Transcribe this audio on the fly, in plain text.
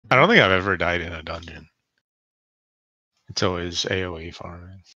I don't think I've ever died in a dungeon. It's always AoE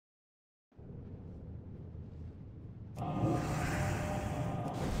farming.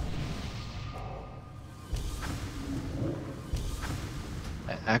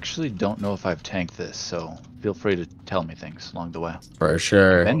 I actually don't know if I've tanked this, so feel free to tell me things along the way. For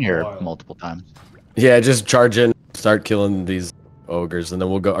sure. I've been here multiple times. Yeah, just charge in, start killing these ogres, and then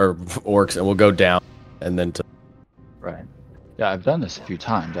we'll go, or orcs, and we'll go down, and then to... Right. Yeah, I've done this a few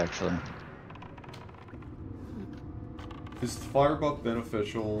times, actually. Is the fire buff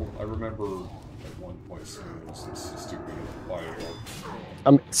beneficial? I remember at one point someone was insisting we get the fire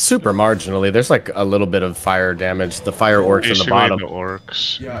buff. Super marginally. There's like a little bit of fire damage. The fire orcs on the bottom. The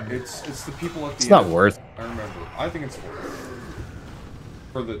orcs. Yeah, it's the people at the It's not worth. I remember. I think it's worth it.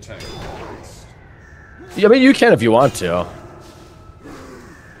 For the tank, at least. Yeah, but you can if you want to.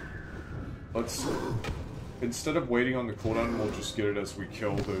 Let's... Instead of waiting on the cooldown, we'll just get it as we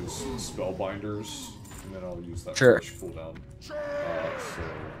kill those spellbinders, and then I'll use that fresh cooldown.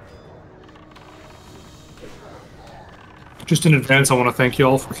 Just in advance, I want to thank you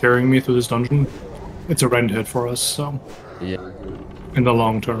all for carrying me through this dungeon. It's a rend hit for us, so... Yeah. In the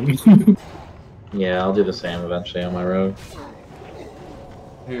long term. Yeah, I'll do the same eventually on my road.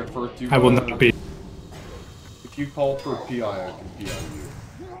 Hey, Firth, do you I will not be... If you call for PI, I can PI you.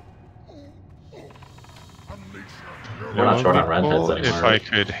 We're not short on rend hits anymore. If I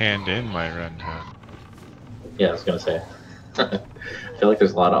could hand in my rend hit. Yeah, I was gonna say. I feel like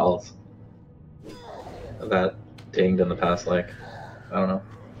there's a lot of alts that dinged in the past, like, I don't know,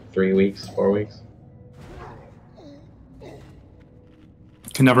 3 weeks, 4 weeks.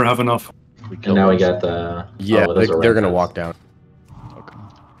 Can never have enough. And now we got the... Yeah, oh, they're gonna walk down. Okay.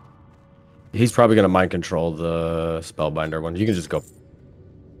 He's probably gonna mind control the spellbinder one. You can just go.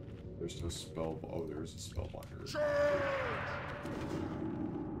 There's no spell... Oh, there's a spellbinder.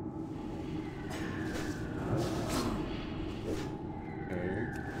 Okay.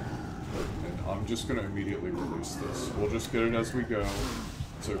 And I'm just gonna immediately release this. We'll just get it as we go.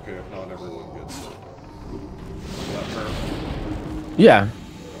 It's okay if not everyone gets it. Is that fair? Yeah.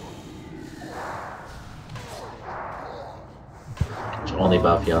 Only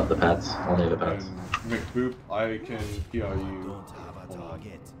buff, yeah, the pets. Only the pets. And McBoop, I can PI you.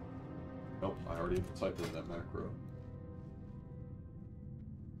 Nope, I already typed in that macro.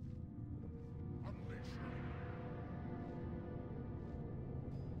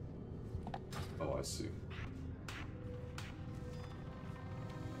 Oh, I see.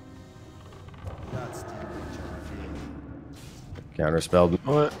 Counterspelled.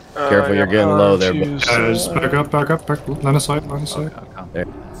 What? Careful, you're getting low there. Guys, back up, back up, back. Line of sight, line of sight. There.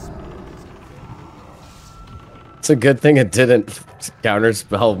 It's a good thing it didn't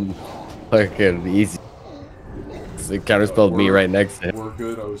counterspell fucking easy. It counterspelled me right next to him. We're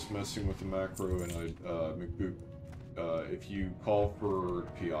good. I was messing with the macro, and McBoop, if you call for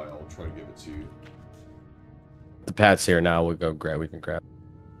PI, I'll try to give it to you. The pat's here now. We'll go grab. We can grab.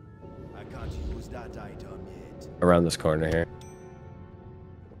 I can't use that item yet. Around this corner here.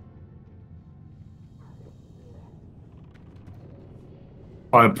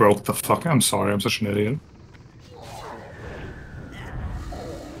 I broke the fuck. I'm sorry. I'm such an idiot.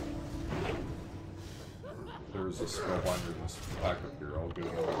 There's a spellbinder in this back up here. I'll get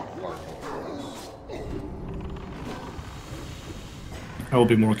another part. I will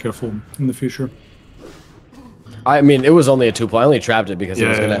be more careful in the future. I mean, it was only a 2-pull. I only trapped it because it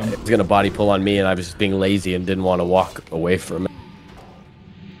was Yeah. gonna body pull on me, and I was just being lazy and didn't want to walk away from it.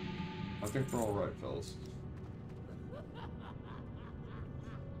 I think we're all right, fellas.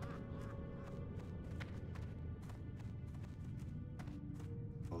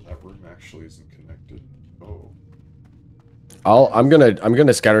 Oh, that room actually isn't connected. Oh. I'm gonna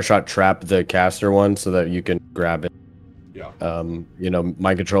scattershot trap the caster one so that you can grab it. Yeah. You know,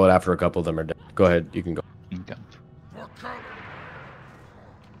 mind control it after a couple of them are dead. Go ahead, you can go. Okay.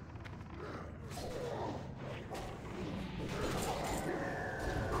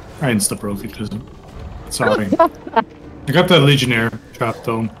 I insta-broke it, isn't it? Sorry. I got that Legionnaire trap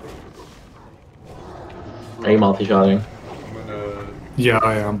though. Are you multi-shotting? I'm gonna... Yeah,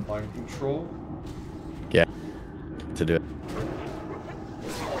 I am. Mind control. Yeah. To do it.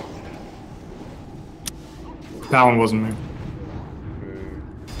 That one wasn't me. Okay.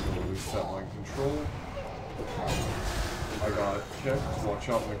 Release that mind control. I got it checked. Watch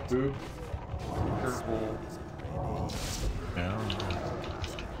out, McBoop. Careful. Yeah.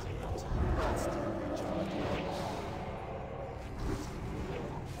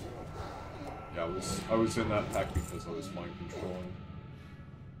 Yeah, I was in that pack because I was mind controlling.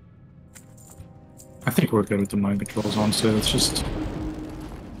 I think we're good with the mind controls, honestly. It's just...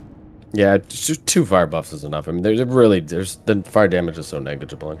 Yeah, just 2 fire buffs is enough. I mean, there's the fire damage is so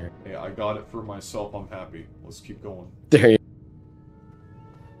negligible in here. Hey, I got it for myself. I'm happy. Let's keep going. There you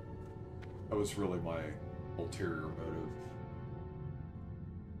That was really my ulterior motive.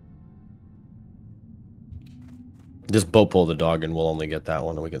 just boat pull the dog and we'll only get that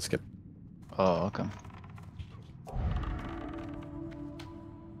one and we can skip. Oh, okay.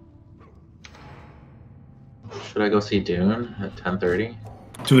 Should I go see Dune at 10:30?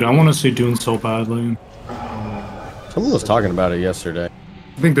 Dude, I want to see Dune so badly. Someone was talking about it yesterday.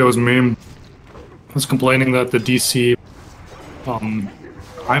 I think that was me. I was complaining that the DC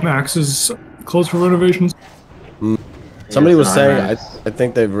IMAX is closed for renovations. Somebody Yeah, was it's saying, IMAX. I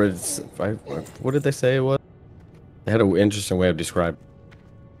think they were, what did they say it was? They had an interesting way of describing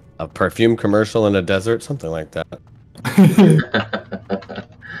a perfume commercial in a desert, something like that.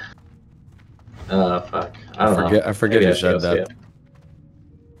 Fuck. I don't know. I forget Maybe who I should go said see that. it.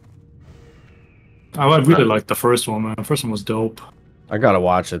 I really liked the first one, man. The first one was dope. I gotta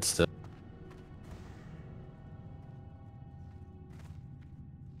watch it still.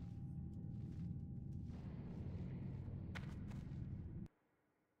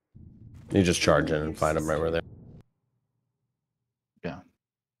 You just charge in and find them right where they're. Yeah.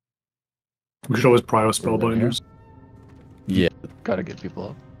 We should always prio spellbinders. Yeah. Gotta get people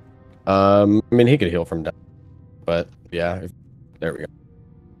up. I mean, he could heal from down, but yeah, there we go.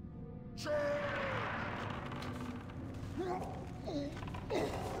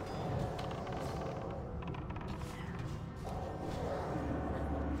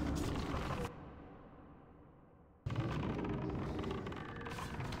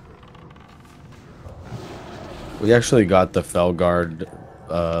 We actually got the Felguard,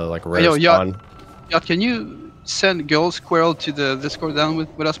 like rare Yo, yeah. spawn. Yeah, can you send Girl Squirrel to the Discord down with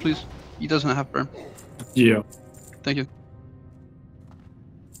us, please? He doesn't have perm. Yeah. Thank you.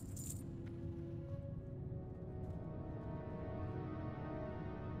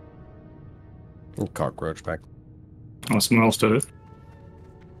 Cockroach back. Oh, someone else did it.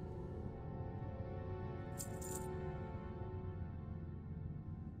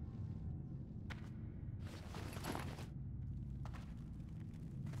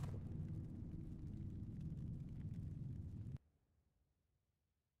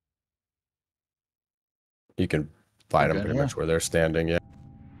 You can fight them Okay, pretty yeah. much where they're standing, yeah.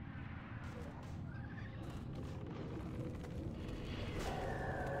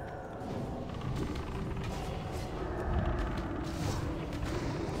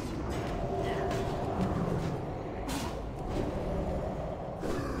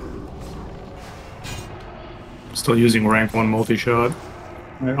 Still using rank 1 multi-shot.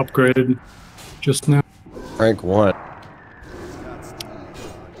 I upgraded just now. Rank 1.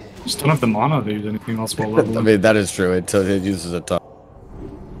 Just don't have the mana to use anything else while I leveling. mean, that is true. It uses a ton.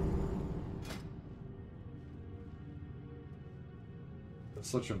 That's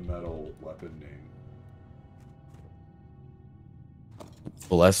such a metal weapon name.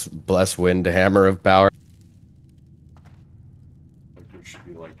 Bless wind, hammer of power. Like there should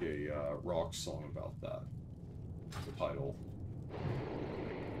be like a rock song about that. The title.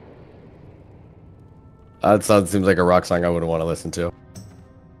 That seems like a rock song I would want to listen to.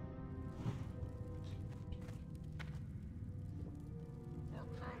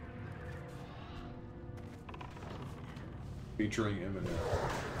 Featuring Eminem.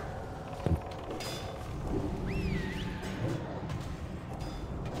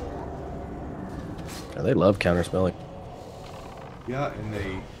 Yeah, they love counterspelling. Yeah,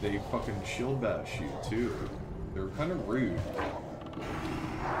 and they fucking shield bash you too. They're kind of rude.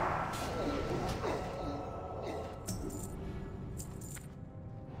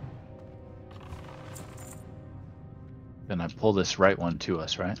 Then I pull this right one to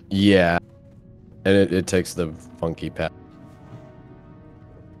us, right? Yeah. And it takes the funky path.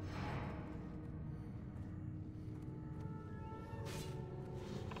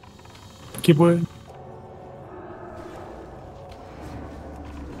 Keep waiting.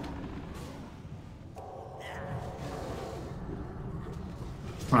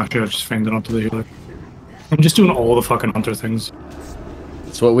 Actually, I just fainted onto the healer. I'm just doing all the fucking hunter things.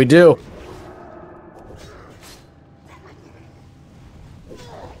 That's what we do.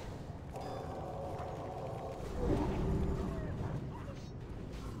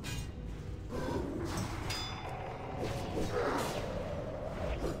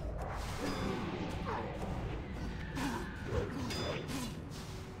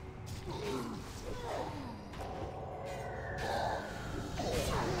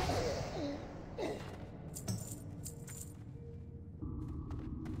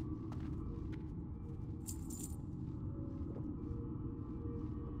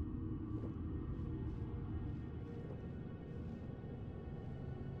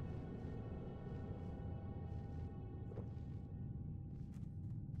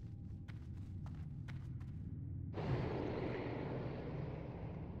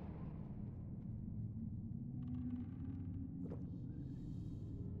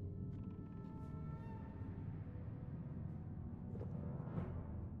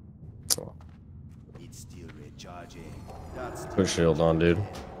 It's still recharging. That's Put a shield on, dude.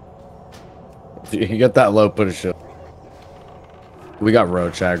 If you get that low, put a shield. We got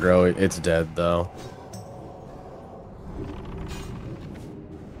roach aggro. It's dead, though.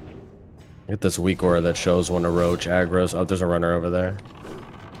 Get this weak aura that shows when a roach aggroes. Oh, there's a runner over there.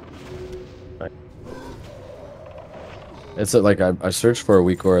 It's like I searched for a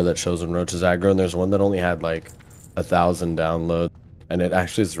weak aura that shows when roaches aggro, and there's one that only had like 1,000 downloads, and it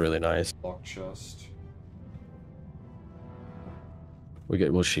actually is really nice. Lock chest.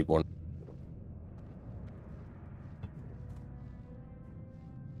 We'll sheep one.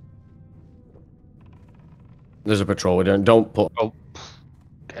 There's a patrol. We don't pull. Oh,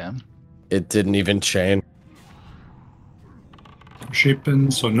 okay. It didn't even chain.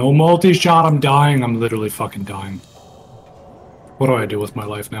 Sheeping, so no multi-shot, I'm dying. I'm literally fucking dying. What do I do with my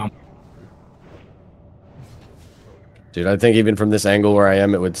life now? Dude, I think even from this angle where I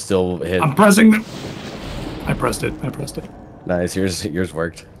am, it would still hit. I'm pressing them. I pressed it. Nice, yours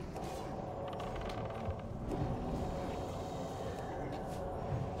worked.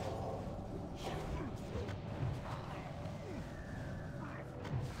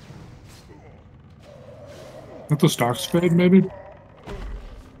 Let the stocks fade, maybe?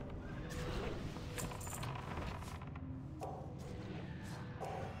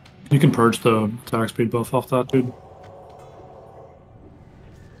 You can purge the attack speed buff off that, dude.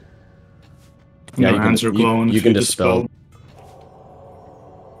 Yeah, Your hands are glowing. You if can dispel.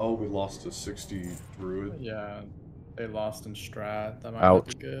 Oh, we lost a 60 druid. Yeah, they lost in strat. That might Ouch.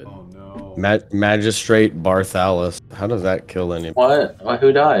 not be good. Oh no. Magistrate Barthalis. How does that kill anyone? What?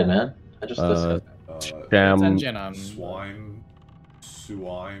 Who died, man? I just Sham. Attention on Swine.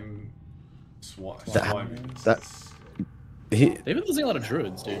 They've been losing a lot of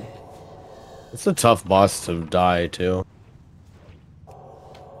druids, dude. It's a tough boss to die to.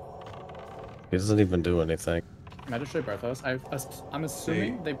 He doesn't even do anything. Magistrate Barthos. I'm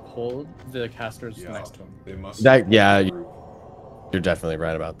assuming they pulled the casters next to him. They must. Yeah, you're definitely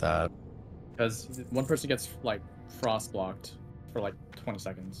right about that. Because one person gets like frost blocked for like 20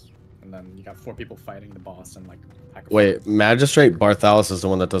 seconds, and then you got 4 people fighting the boss and like. Wait, Magistrate Barthalis is the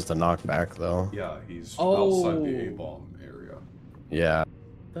one that does the knockback, though. Yeah, he's outside the A-bomb area. Yeah.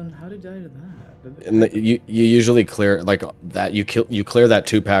 Then how did I do that? And you usually clear like that. You clear that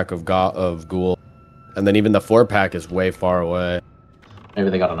 2-pack of ghoul, and then even the 4-pack is way far away. Maybe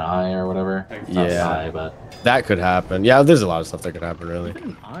they got an eye or whatever. Not an eye, but that could happen. Yeah, there's a lot of stuff that could happen, really. Even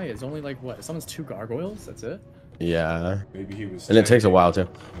an eye is only like what? Someone's 2 gargoyles. That's it. Yeah. Maybe he was. And it takes a while too.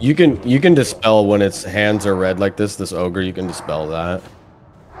 You can dispel when its hands are red like this. This ogre, you can dispel that.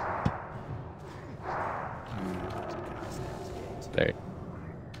 There.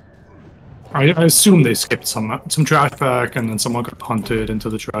 I assume they skipped some trash pack, and then someone got punted into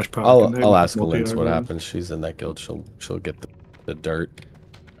the trash pack. I'll ask Lynx what happens. She's in that guild. She'll get the dirt.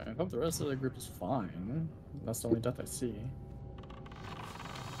 I hope the rest of the group is fine. That's the only death I see.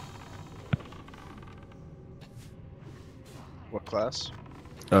 What class?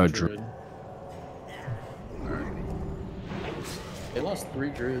 Oh, Druid. They lost 3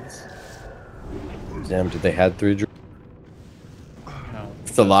 druids. Damn, did they had 3 druids? No,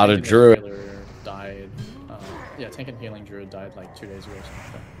 It's a lot of druid. Died. Yeah, tank and healing druid died like 2 days ago or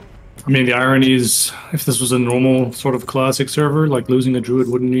something. I mean, the irony is, if this was a normal sort of classic server, like losing a druid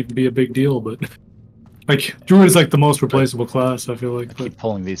wouldn't even be a big deal, but like druid is like the most replaceable class. I feel like. I keep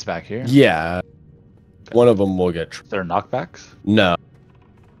pulling these back here. Yeah. One of them will get. They're knockbacks? No.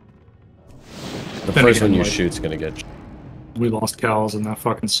 The Then first again, one you like, shoot's gonna get. We lost cows, and that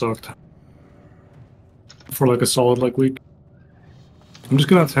fucking sucked for like a solid like week. I'm just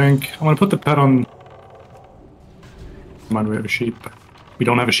gonna tank. I'm gonna put the pet on. Mind we have a sheep. We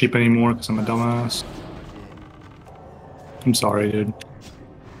don't have a sheep anymore because I'm a dumbass. I'm sorry, dude.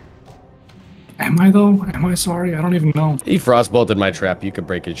 Am I though? Am I sorry? I don't even know. He frostbolted my trap. You could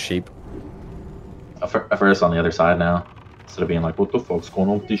break his sheep. At first on the other side now, instead of being like, "What the fuck's going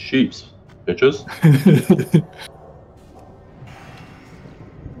on with these sheeps, bitches?"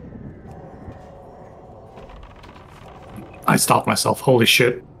 I stopped myself. Holy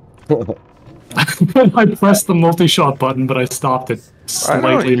shit. I pressed the multi-shot button, but I stopped it I don't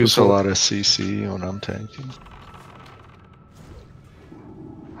slightly. use a lot of CC when I'm tanking.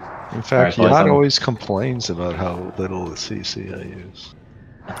 In fact, Alright, Yacht so always complains about how little CC I use.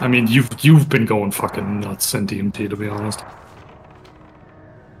 I mean, you've been going fucking nuts in DMT, to be honest.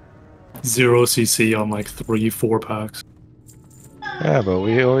 0 CC on like 3-4 packs. Yeah, but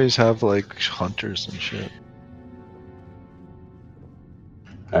we always have like hunters and shit.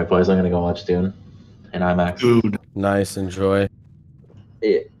 Alright, boys, I'm gonna go watch Dune in IMAX. Dude. Nice, enjoy.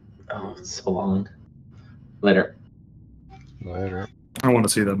 Yeah. Oh, it's so long. Later. Later. I want to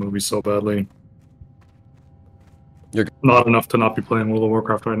see that movie so badly. You're Not enough to not be playing World of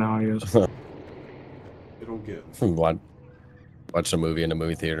Warcraft right now, I guess. It'll get. what? Watched a movie in a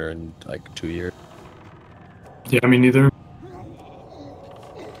movie theater in like 2 years. Yeah, me neither.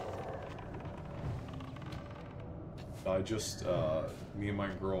 I just, me and my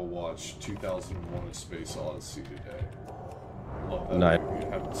girl watched 2001: A Space Odyssey today. Love that Nice. movie. I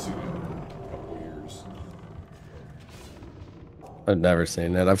haven't seen it in a couple of years. I've never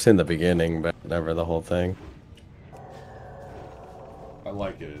seen it. I've seen the beginning, but never the whole thing. I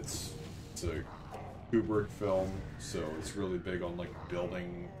like it. It's a Kubrick film, so it's really big on like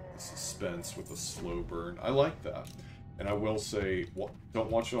building suspense with a slow burn. I like that. And I will say, don't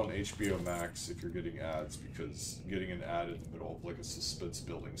watch it on HBO Max if you're getting ads, because getting an ad in the middle of like a suspense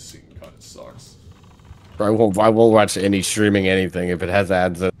building scene kind of sucks. I won't watch any streaming anything if it has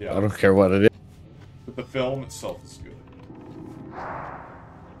ads. Yeah. I don't care what it is. But the film itself is good.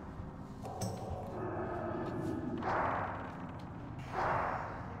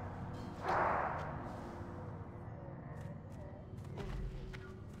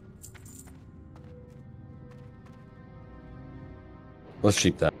 Let's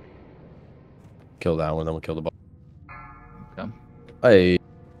sheep that. Kill that one, then we'll kill the boss. Okay. Hey.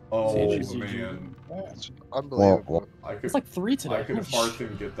 Oh CG. man, It's unbelievable. I could. It's like 3 today. I could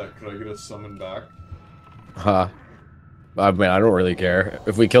Hearthen get that. Could I get a summon back? Huh. I mean, I don't really care.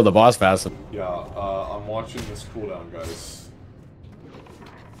 If we kill the boss fast. Yeah, I'm watching this cooldown, guys.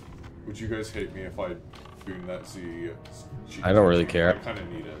 Would you guys hate me if I boon that Z? I don't really care. I kind of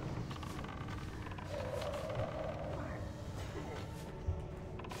need it.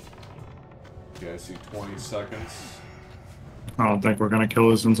 Okay, I see 20 seconds. I don't think we're gonna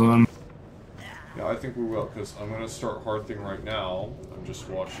kill this in time. Yeah, I think we will, because I'm going to start hearthing right now. I'm just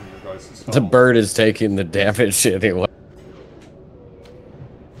watching your guys' health. The bird is taking the damage anyway.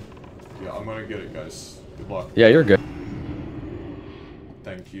 Yeah, I'm going to get it, guys. Good luck. Yeah, you're good.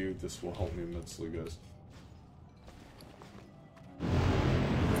 Thank you. This will help me immensely, guys.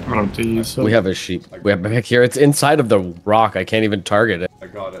 I don't tease. So. We have a sheep. We have back here. It's inside of the rock. I can't even target it. I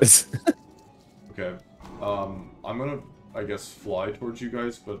got it. Okay. I'm going to, I guess, fly towards you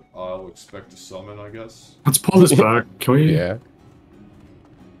guys, but I'll expect a summon, I guess. Let's pull this back. Can we? Yeah.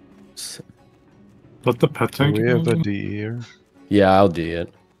 Let the pet Do tank. we have a deer? Yeah, I'll do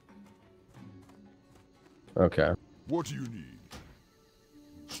it. Okay. What do you need?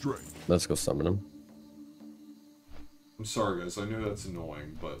 Strength. Let's go summon him. I'm sorry, guys. I know that's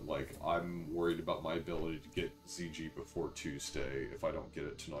annoying, but, like, I'm worried about my ability to get ZG before Tuesday if I don't get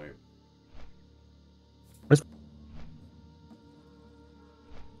it tonight.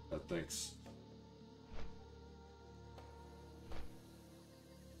 Thanks.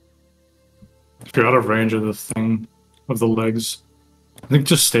 If you're out of range of the thing, of the legs, I think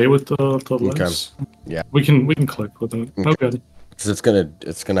just stay with the legs. Okay. Yeah. We can click with it. Okay. Okay. Because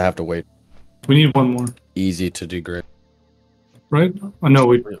it's gonna have to wait. We need one more. Easy to degrade. Right? I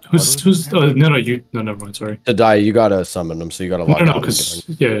know. Who's no you no never mind. Sorry. To die, you gotta summon them, so you gotta log No, out. because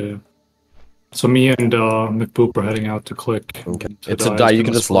yeah. So me and McBoop are heading out to click. Okay. It's a die. You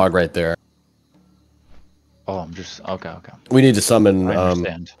can just log right there. Oh, I'm just okay. We need to summon. I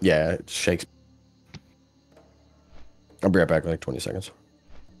understand. Yeah, it shakes. I'll be right back in like 20 seconds.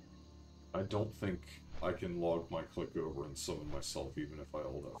 I don't think I can log my click over and summon myself even if I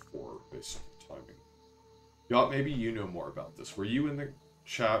hold F4 based on timing. Yacht, maybe you know more about this. Were you in the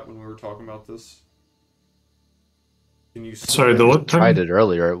chat when we were talking about this? Can you Sorry, the what? Tried it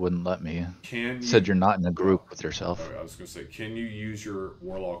earlier. It wouldn't let me. Can you... Said you're not in a group with yourself. Okay, I was gonna say, can you use your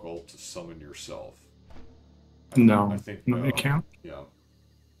Warlock ult to summon yourself? No, I think no, it can't. Yeah.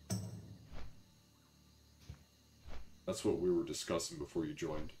 That's what we were discussing before you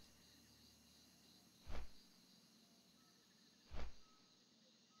joined.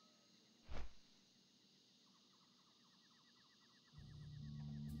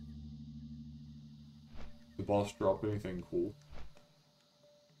 Did the boss drop anything cool?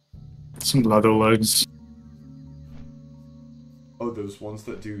 Some leather legs. Oh, those ones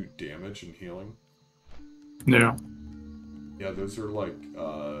that do damage and healing? Yeah. Yeah, those are like,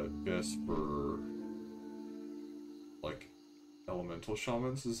 best for, like, elemental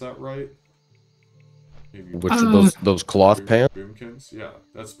shamans, is that right? Maybe Which are those cloth pants? Boomkins? Yeah,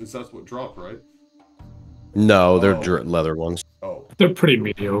 that's what dropped, right? No, they're leather ones. Oh. They're pretty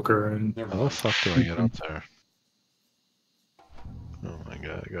mediocre. And How the fuck do I get up there? Oh my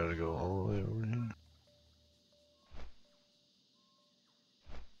god, I gotta go all the way over here.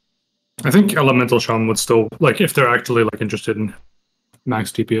 I think elemental shaman would still like if they're actually like interested in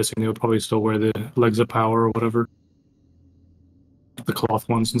max DPS, and they'll probably still wear the legs of power or whatever. The cloth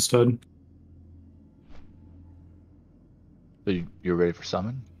ones instead. So you're ready for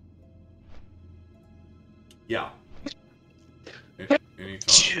summon? Yeah.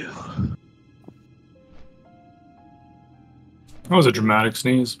 Anytime. That was a dramatic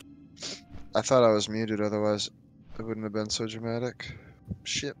sneeze. I thought I was muted, otherwise it wouldn't have been so dramatic.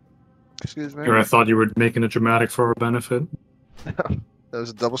 Shit. Excuse me. Here, I thought you were making it dramatic for our benefit. That was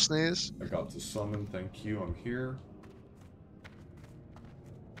a double sneeze? I got to summon, thank you, I'm here.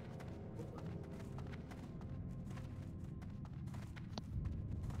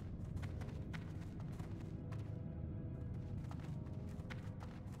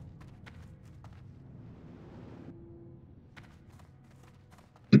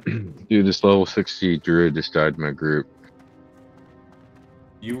 Dude, this level 60 druid just died in my group.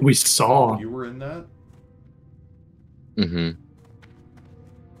 We saw. You were in that? Mm-hmm.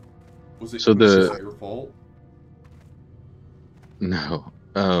 Was it So the your fault? No.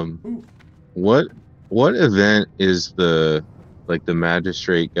 What event is the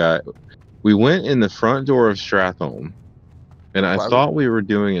magistrate guy? We went in the front door of Stratholme, and I thought we were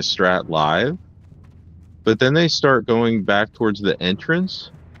doing a strat live, but then they start going back towards the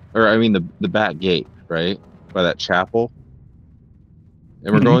entrance, or I mean the back gate, right by that chapel,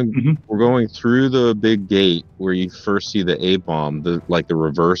 and we're going through the big gate where you first see the A-bomb, the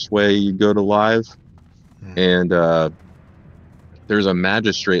reverse way you go to live, and there's a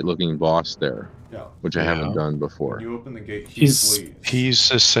magistrate looking boss there, which I haven't done before. When you open the gate, He's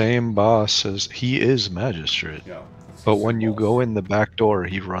the same boss as he is magistrate. Yeah. But when you go in the back door,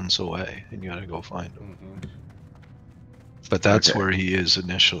 he runs away, and you gotta go find him. But that's where he is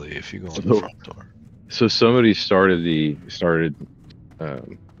initially if you go in the front door. So somebody aggroed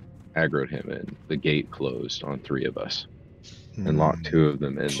him, and the gate closed on 3 of us, and locked 2 of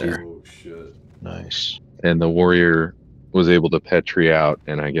them in there. Oh shit! Nice. And the warrior was able to petri out,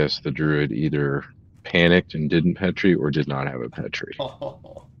 and I guess the druid either panicked and didn't petri or did not have a petri. But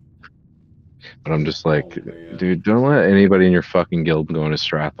I'm just like, dude, don't let anybody in your fucking guild go into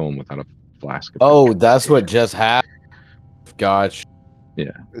Stratholme without a flask of Oh, that's what just happened. Gosh.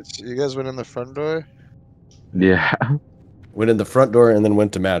 Yeah. You guys went in the front door? Yeah. Went in the front door and then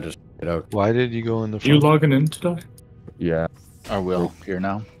went to magistrate. Why did you go in the front? You logging in today? Yeah. Are we all here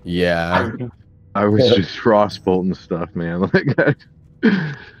now? Yeah. I was just frostbolting stuff, man.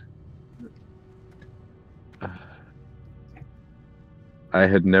 I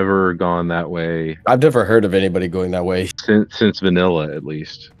had never gone that way. I've never heard of anybody going that way. Since vanilla, at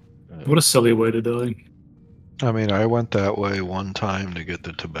least. What a silly way to die. I mean, I went that way one time to get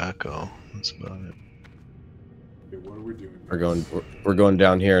the tobacco. That's about it. Okay, what are we doing? We're going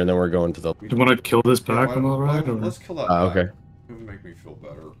down here, and then we're going to the. Do you want to kill this back on the right? Let's kill that. Okay. It would make me feel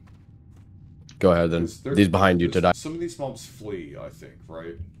better. Go ahead then. These behind you to die. Some of these mobs flee, I think,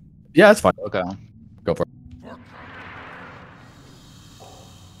 right? Yeah, that's fine. Okay. Go for it.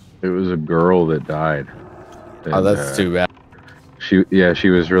 It was a girl that died. And, oh, that's too bad. She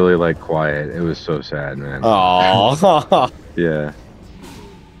was really quiet. It was so sad, man. Oh. Yeah.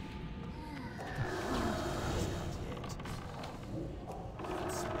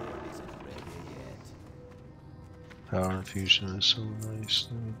 Power infusion is so nice.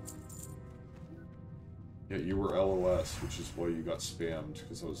 Yeah, you were LOS, which is why you got spammed,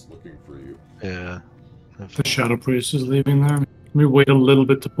 because I was looking for you. Yeah. The Shadow Priest is leaving there. Let me wait a little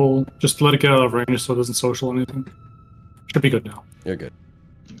bit to pull. Just to let it get out of range so it doesn't social anything. Should be good now. You're good.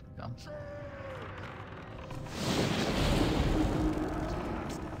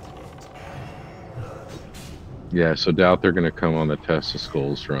 Yeah, so doubt they're gonna come on the Test of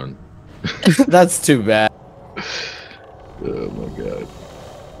Skulls run. That's too bad. Oh my god.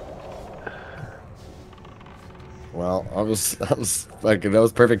 Well, that was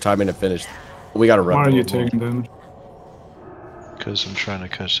perfect timing to finish. We gotta run. Why are you taking damage? Because I'm trying to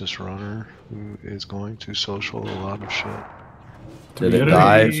catch this runner who is going to social a lot of shit. Did it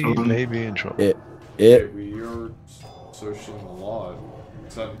die? Maybe in trouble. Okay, we are socialing a lot.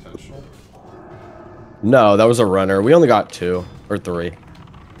 Is that intentional? No, that was a runner. We only got 2 or 3.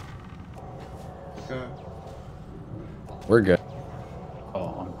 Okay. We're good.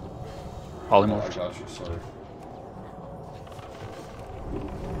 Oh, polymorph. I got you, sorry.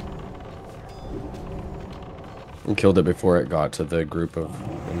 We killed it before it got to the group of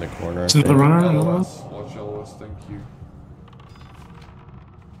in the corner. To the runner? LOS. Watch LOS, thank you.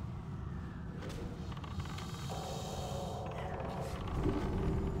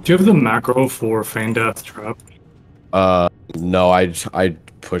 Do you have the macro for Feign Death Trap? No, I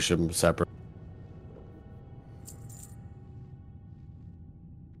push him separate.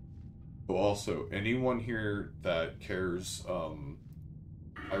 also, anyone here that cares,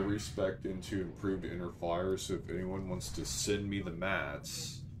 I respect into improved inner fire, so if anyone wants to send me the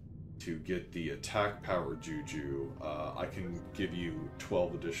mats to get the attack power Juju, I can give you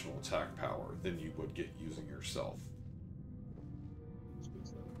 12 additional attack power than you would get using yourself.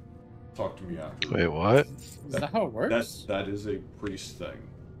 Talk to me after. Wait, what? Is that how it works? That is a priest thing.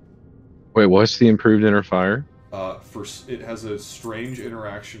 Wait, what's the improved inner fire? It has a strange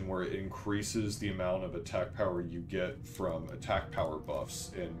interaction where it increases the amount of attack power you get from attack power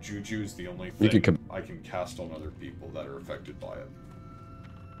buffs, and Juju is the only thing I can cast on other people that are affected by it.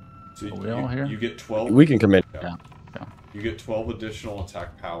 So you get 12. We can commit. Yeah. You get 12 additional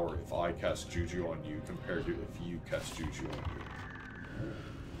attack power if I cast Juju on you compared to if you cast Juju on you.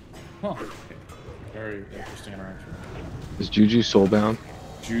 Huh. Very interesting interaction. Is Juju soulbound?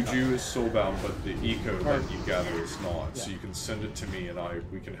 Juju is soulbound, but the eco that you gather is not. Yeah. So you can send it to me, and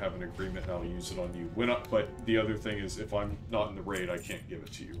we can have an agreement, and I'll use it on you. But the other thing is, if I'm not in the raid, I can't give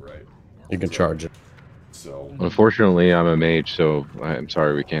it to you, right? You can charge it. So unfortunately, I'm a mage, so I'm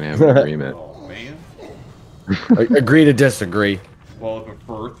sorry we can't have an agreement. Oh man. Agree to disagree. Well, if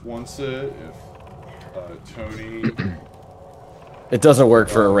Earth wants it, if Tony. It doesn't work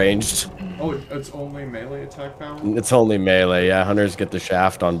for ranged. Oh, it's only melee attack power? It's only melee, yeah. Hunters get the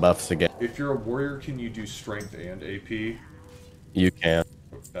shaft on buffs again. If you're a warrior, can you do strength and AP? You can.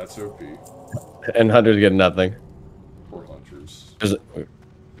 That's OP. And hunters get nothing. Poor hunters.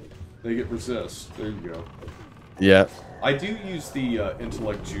 They get resist. There you go. Yeah. I do use the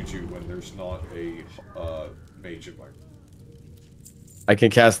intellect Juju when there's not a mage in my... I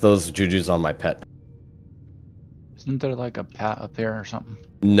can cast those Jujus on my pet. Isn't there like a pat up there or something?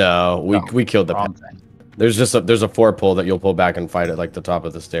 No, we killed the pet. There's just there's a 4-pull that you'll pull back and fight at like the top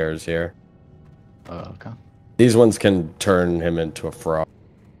of the stairs here. Okay. These ones can turn him into a frog.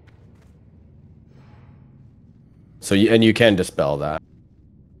 So you can dispel that.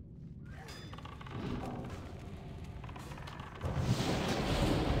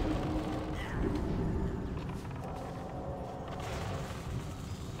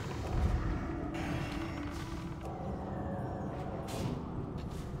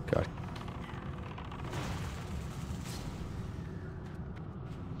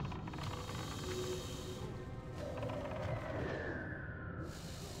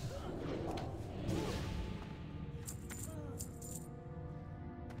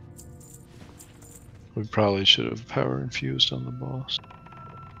 We probably should have power infused on the boss.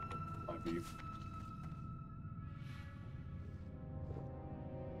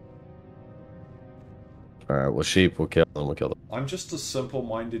 Alright, well, sheep will kill them. We'll kill them. I'm just a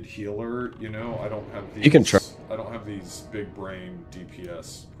simple-minded healer, you know. I don't have these. You can try. I don't have these big brain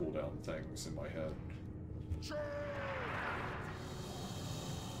DPS cooldown things in my head.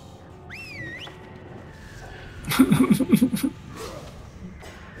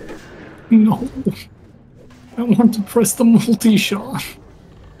 No. I want to press the multi-shot.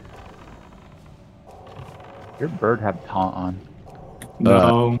 Your bird have taunt on.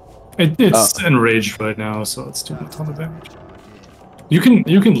 No. It's enraged right now, so it's doing a ton of damage. You can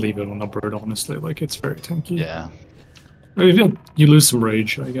leave it on a bird, honestly. Like, it's very tanky. Yeah. You lose some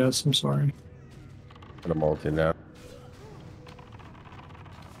rage, I guess. I'm sorry. Put a multi now.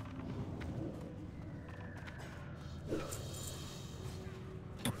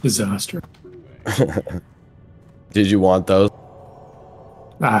 Disaster. Did you want those?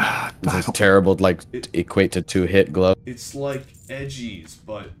 It's terrible, like, equate to 2-hit glow. It's like edgies,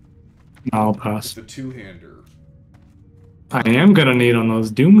 but I'll pass. the two-hander. I am gonna need on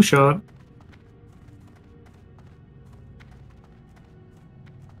those Doom Shot.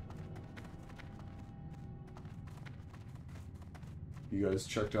 You guys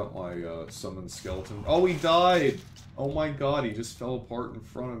checked out my summoned skeleton? Oh, he died! Oh my god, he just fell apart in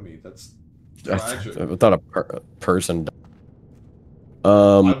front of me. That's tragic. I thought a person died.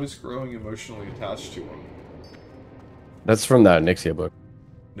 I was growing emotionally attached to him. That's from that Nixia book.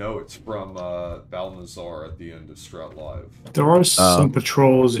 No, it's from Balnazar at the end of Strat Live. There are some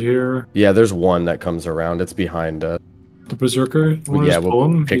patrols here. Yeah, there's one that comes around. It's behind the Berserker. Yeah,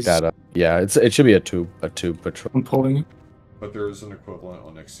 we'll pick that up. Yeah, it should be a tube patrol. I'm pulling it. But there is an equivalent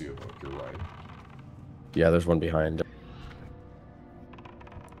on Nixia book. You're right. Yeah, there's one behind it.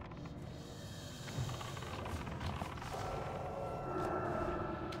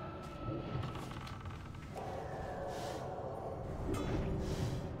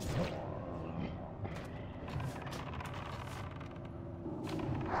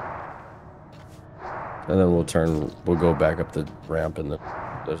 And then we'll go back up the ramp, and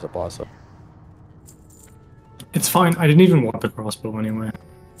there's a boss up. It's fine. I didn't even want the crossbow anyway.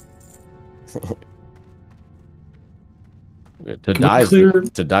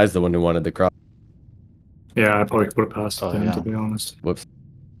 Tadai's the one who wanted the crop. Yeah, I probably put it past them, yeah. to be honest. Whoops.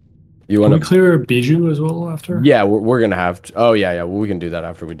 You Can want we clear Bijou as well after? Yeah, we're gonna have to. Oh yeah, we can do that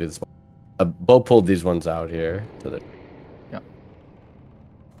after we do this. Bo pulled these ones out here. So that...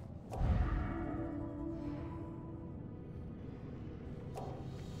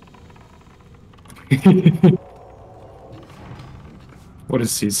 What is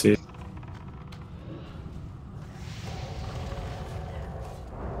CC?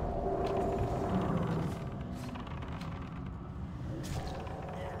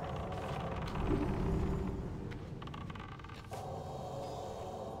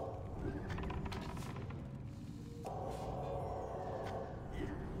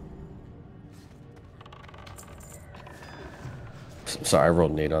 Sorry, I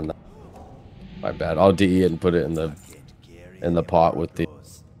rolled an 8 on that. My bad. I'll DE it and put it in the pot with the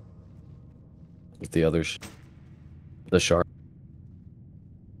other the shark.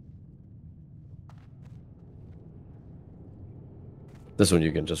 This one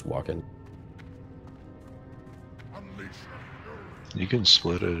you can just walk in. You can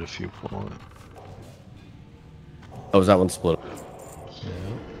split it if you want. Oh, is that one split? Yeah.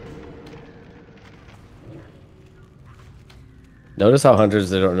 Notice how hunters,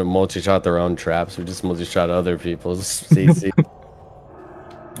 they don't multi-shot their own traps. We just multi-shot other people's CC.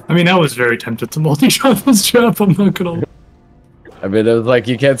 I mean, I was very tempted to multi-shot this trap, I'm not gonna... I mean, it was like,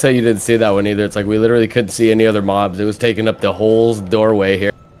 you can't say you didn't see that one either. It's like, we literally couldn't see any other mobs. It was taking up the whole doorway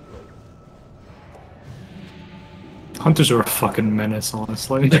here. Hunters are a fucking menace,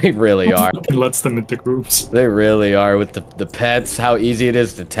 honestly. They really are. It lets them into groups. They really are, with the pets, how easy it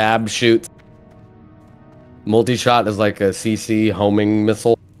is to tab shoot. Multi-shot is like a CC homing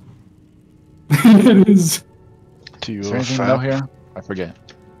missile. It is. Do you Is there anything out here? I forget.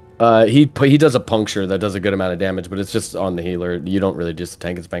 He does a puncture that does a good amount of damage, but it's just on the healer. You don't really just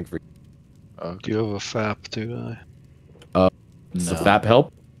tank and spank for. Do you have a FAP too? Does the FAP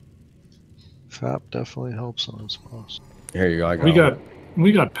help? FAP definitely helps on its boss. Here you go.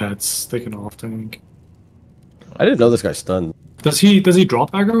 We got pets. They can off tank. I didn't know this guy's stunned. Does he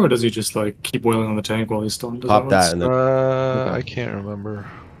drop aggro or does he just like keep wailing on the tank while he's stunned? Pop that and then... I can't remember,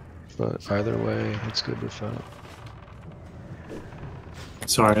 but either way, it's good to FAP.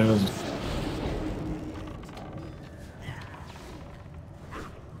 Sorry, I was...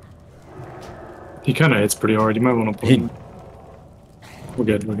 He kind of hits pretty hard. You might want to pull him. We're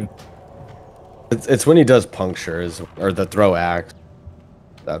good. We're good. It's when he does punctures or the throw axe.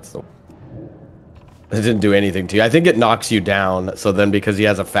 That's the. It didn't do anything to you. I think it knocks you down. So then, because he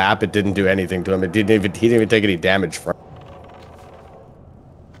has a FAP, it didn't do anything to him. He didn't even take any damage from.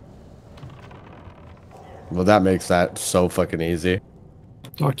 Well, that makes that so fucking easy.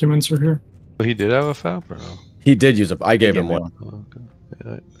 Documents are here. But he did have a FAP or no? He did use I gave him one. Oh,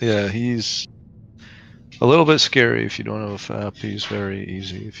 okay. Yeah, he's a little bit scary if you don't have a FAP. He's very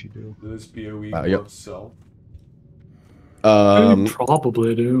easy if you do. Does BOE yep. sell?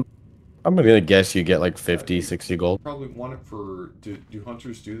 Probably do. I'm gonna guess you get like 50, 60 gold. Probably want it for. Do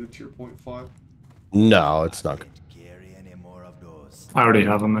hunters do the tier 0.5? No, it's not. I already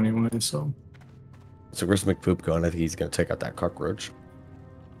have them anyway, so. So where's McPoop going? I think he's gonna take out that cockroach.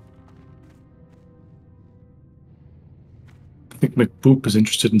 I think McPoop is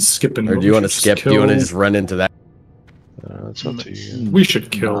interested in skipping. Or do you want to skip? Do you want to just run into that? It's up to you. We should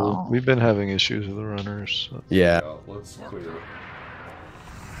kill. No. We've been having issues with the runners. So. Yeah. Let's clear it.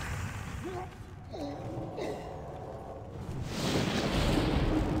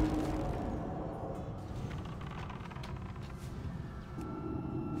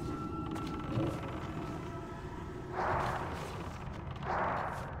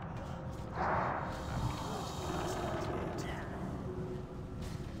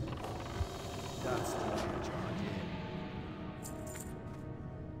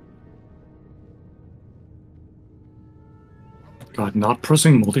 God, not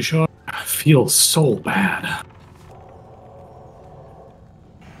pressing multi-shot feels so bad.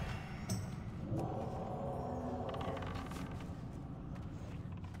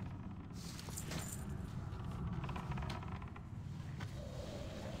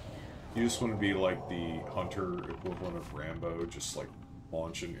 You just want to be like the hunter equivalent of Rambo, just like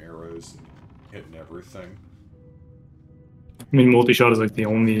launching arrows and hitting everything. I mean, multi-shot is like the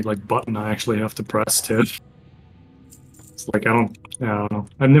only like button I actually have to press to. It's like I don't know.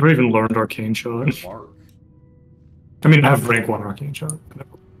 I've never even learned arcane shot. Mark. I mean, I have rank 1 arcane shot.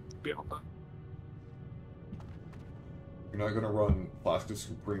 Beyond that. You're not gonna run Plastic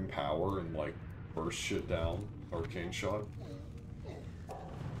Supreme Power and like burst shit down arcane shot.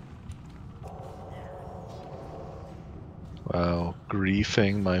 Wow,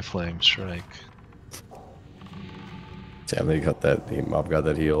 griefing my flame strike. Damn, they got that. The mob got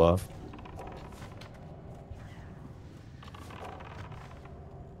that heal off.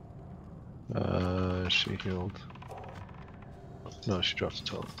 She healed. No, she dropped the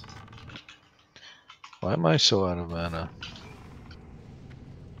totem. Why am I so out of mana?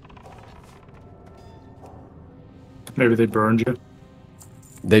 Maybe they burned you.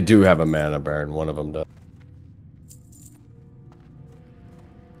 They do have a mana burn. One of them does.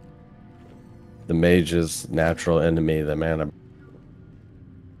 The mage's natural enemy, the mana.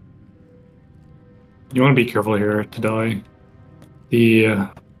 You want to be careful here to die. They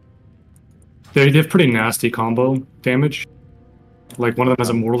have pretty nasty combo damage. Like one of them has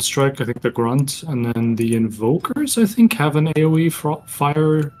a mortal strike, I think the grunt, and then the invokers I think have an AoE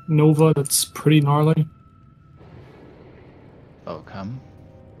fire nova that's pretty gnarly. Oh, come.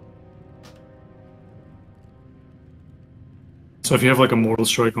 So if you have like a mortal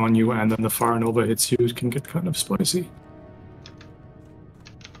strike on you and then the fire nova hits you, it can get kind of spicy.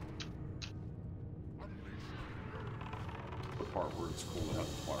 The part where it's cool to have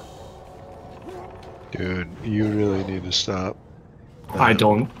the fire. Dude, you really need to stop. I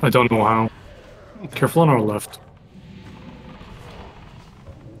don't know how. Careful on our left.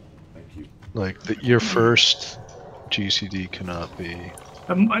 Thank you. Like, your first GCD cannot be...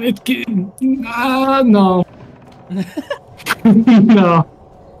 No. No.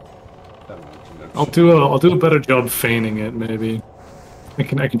 I'll do a better job feigning it, maybe. I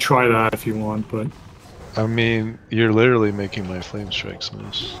can try that if you want, but... I mean, you're literally making my flame strikes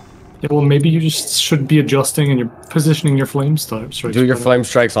miss. Yeah, well, maybe you just should be adjusting and you're positioning your flame strikes. Do your flame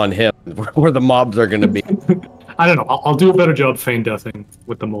strikes on him, where the mobs are going to be. I don't know. I'll do a better job feign deathing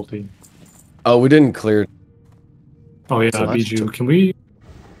with the multi. Oh, we didn't clear. Oh yeah, Bijou. Can we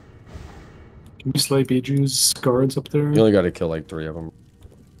slay Bijou's guards up there? You only got to kill like 3 of them.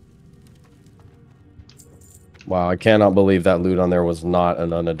 Wow, I cannot believe that loot on there was not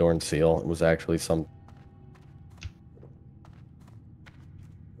an unadorned seal. It was actually some...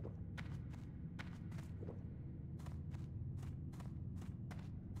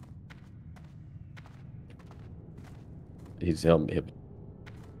 He's helped me.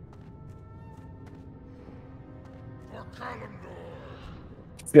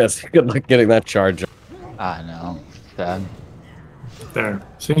 Yes, good luck getting that charge. I know. Sad. There.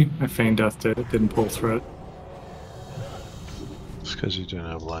 See? I feigned death it. Didn't pull through it. It's because you didn't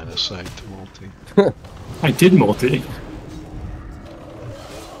have line of sight to multi. I did multi.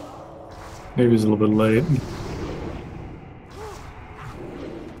 Maybe it's a little bit late.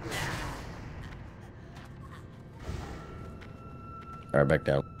 Alright, back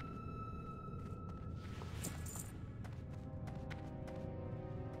down.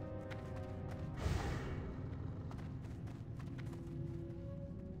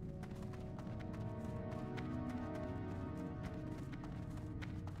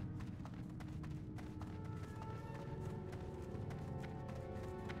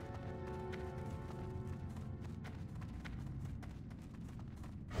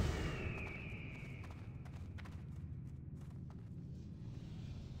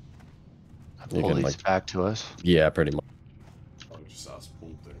 You can, Police back to us. Yeah, pretty much. Just ask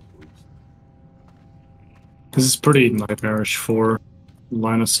pulled there, please. This is pretty nightmarish for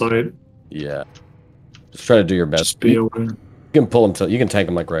line of sight. Yeah. Just try to do your best. Just be aware. You can pull him you can tank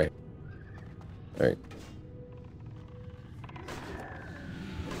him like Ray. Alright.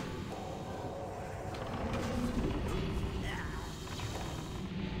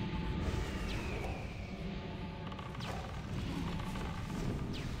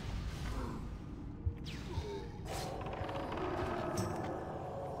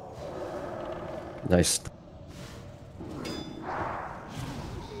 Nice.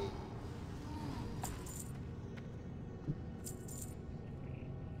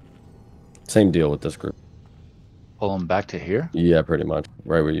 Same deal with this group. Pull them back to here? Yeah, pretty much.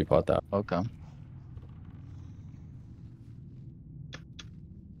 Right where you fought that. Okay.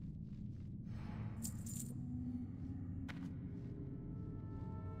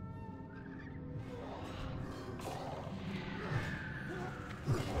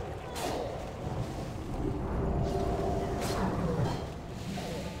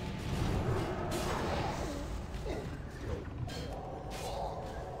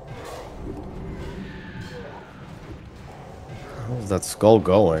 Where's that skull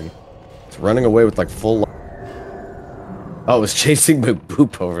going? It's running away with like full... Oh, it was chasing my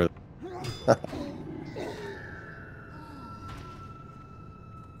Boop over there.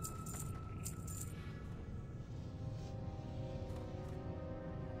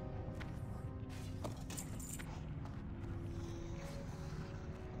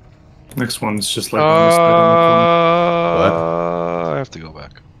 Next one's just like on the side on the corner. I have to go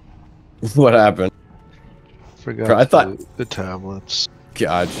back. What happened? Forgot I thought the tablets.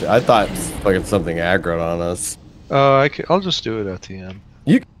 Gotcha. I thought fucking something aggroed on us. I'll just do it at the end.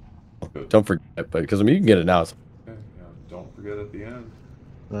 You don't forget, but because I mean you can get it now. Okay, yeah, don't forget at the end.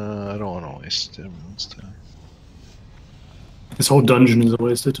 I don't want to waste everyone's time. This whole dungeon is a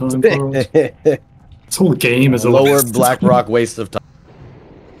waste of time for us. This whole game is a lower waste of Blackrock waste of time.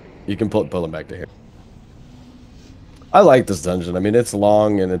 You can pull him back to here. I like this dungeon. I mean, it's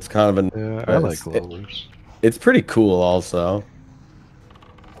long and it's kind of Yeah, I like lowers. It's pretty cool, also.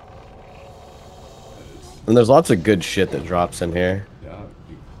 And there's lots of good shit that drops in here. Yeah.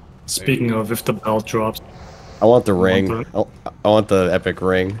 Speaking of, if the belt drops, I want the ring. I want the epic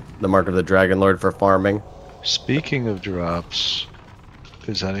ring, the mark of the Dragon Lord for farming. Speaking of drops,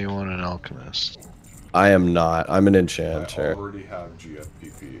 is anyone an alchemist? I am not. I'm an enchanter. I already have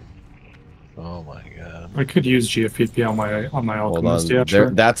GFPP. Oh my god. I could use GFPP on my alchemist. Hold on. Yeah, sure.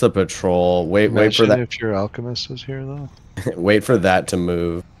 That's a patrol. Wait for Imagine that. if your alchemist was here though. Wait for that to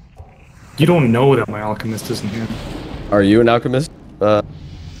move. You don't know that my alchemist isn't here. Are you an alchemist? I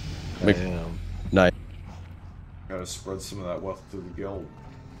am. Nice. Gotta spread some of that wealth to the guild.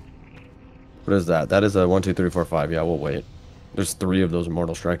 What is that? That is a 1, 2, 3, 4, 5. Yeah, we'll wait. There's 3 of those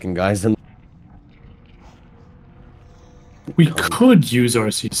mortal striking guys in. We could use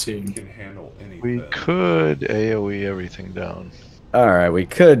RCC. We can handle anything. We could AoE everything down. Alright, we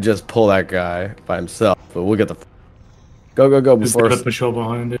could just pull that guy by himself, but we'll get the... Go Is before... there a patrol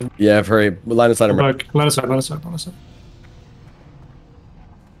behind it? Yeah, hurry. Line of sight him. Line of sight, line of sight, line of sight.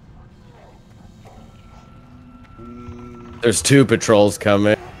 There's 2 patrols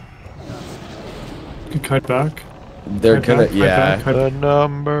coming. You can kite back. They're gonna... Yeah. The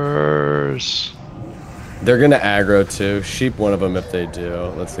numbers. They're gonna aggro too. Sheep one of them if they do.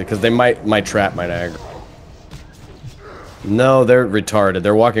 Let's see, because they might... My trap might aggro. No, they're retarded.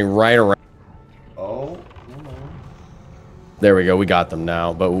 They're walking right around. Oh. There we go. We got them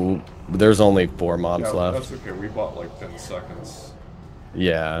now, but there's only 4 mobs Yeah, left. that's okay. We bought like 10 seconds.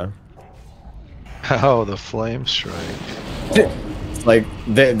 Yeah. Oh, the flame strike. Like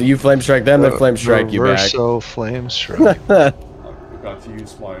you flame strike them, they flame strike you back. Verso flame strike. I got to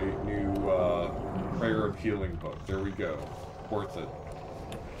use my new prayer of healing book. There we go. Worth it.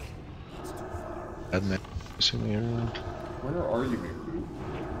 Where are you, Miku?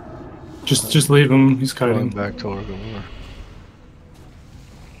 Just leave him. He's kiting. Back to Orgrimmar.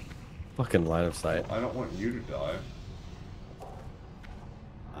 Fucking line of sight. I don't want you to die.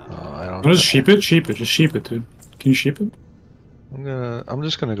 I don't. Just sheep it. Just sheep it, dude. Can you sheep it? I'm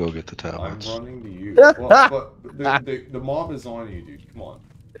just gonna go get the tablets. I'm running to you. Well, but the mob is on you, dude. Come on.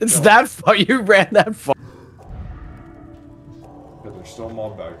 It's that far. You ran that far. Yeah, there's still a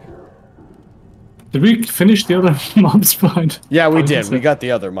mob back here. Did we finish the other mobs behind? Yeah, we did. We got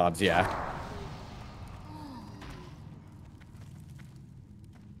the other mobs. Yeah.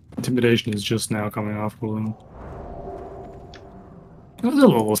 Intimidation is just now coming off for them. That was a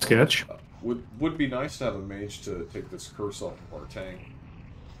little sketch. Would be nice to have a mage to take this curse off of our tank.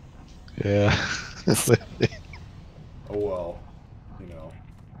 Yeah. Oh well, you know.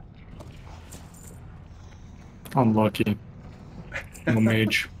 Unlucky. No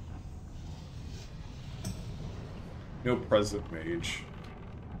mage. No present mage.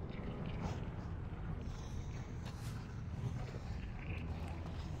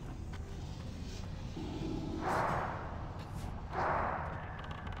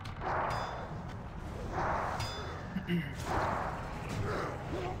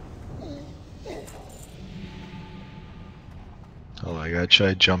 Oh, I gotta try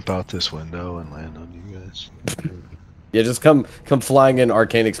to jump out this window and land on you guys. Yeah, just come flying in,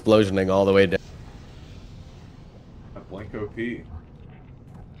 arcane explosioning all the way down. Blank OP. We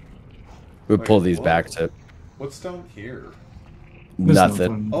Wait, pull these what? back to What's down here?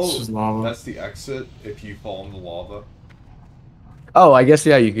 nothing. Oh, just lava. that's the exit if you fall in the lava. Oh, I guess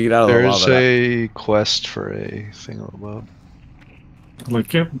yeah, you can get out of the lava. There's a quest for a thingamabob.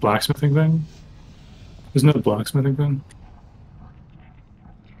 Like a blacksmithing thing? Isn't it a blacksmithing thing?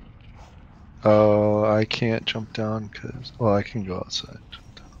 Oh, I can't jump down because... Well, I can go outside.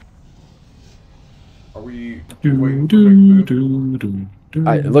 Are we Do, waiting for do, Big do, do, do,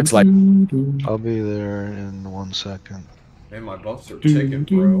 It looks like do, I'll be there in 1 second. Man, my buffs are do, ticking,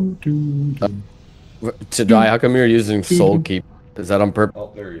 bro. do, do. to die. How come you're using Soul Keep? Is that on purpose?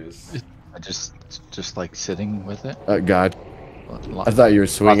 Oh, there he is. I just like sitting with it. God, I thought you were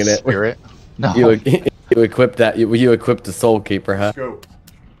swinging it. Spirit. No. You equipped that. You equipped the Soul Keeper, huh? Let's go.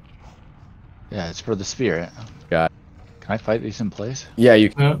 Yeah, it's for the spirit. God. Can I fight these in place? Yeah,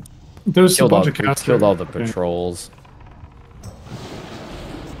 you. There's a bunch of we casters. killed all the Okay. patrols.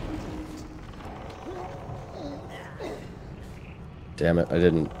 Damn it, I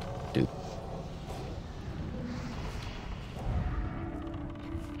didn't do.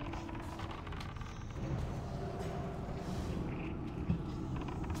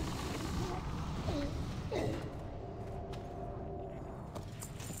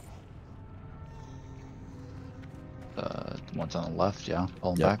 The ones on the left, yeah,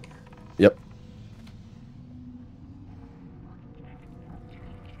 pulling Yep. back. Yep.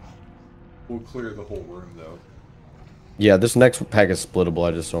 We'll clear the whole room though. Yeah, this next pack is splittable.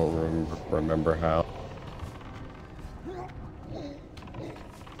 I just don't remember how.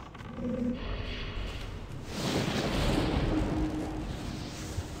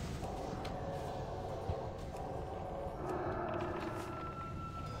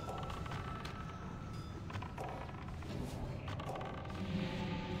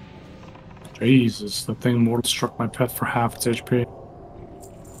 Jesus, the thing mortal struck my pet for half its HP.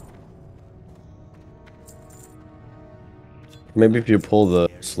 Maybe if you pull the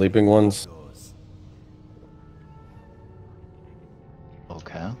sleeping ones.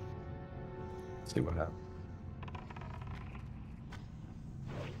 Okay. See what happens.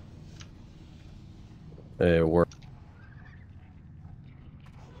 It worked.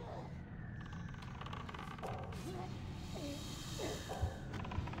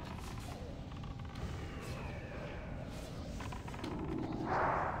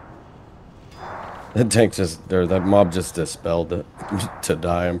 The tank just, or that mob just dispelled it to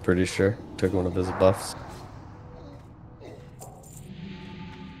die, I'm pretty sure. Took one of his buffs.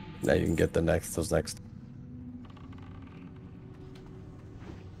 Now you can get those next.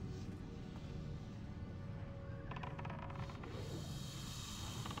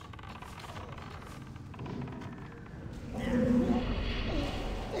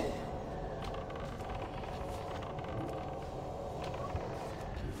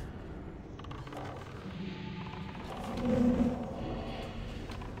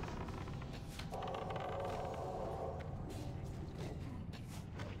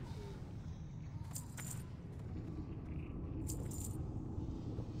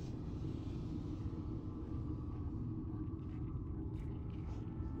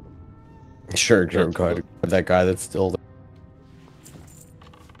 Sure, go ahead. That guy that's still there.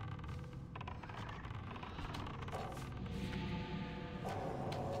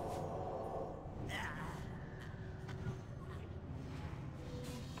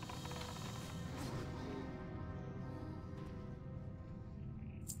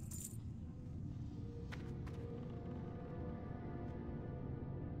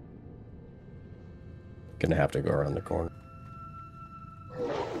 Gonna have to go around the corner.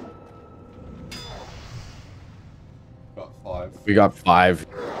 Got 5. We got 5.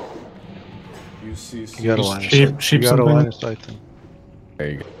 You see You got a line of Sheep- sight. sheep You got a something? line of sight then. There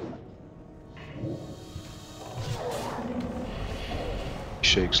you go.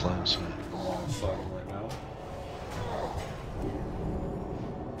 Shakes line of sight. alongside him right now.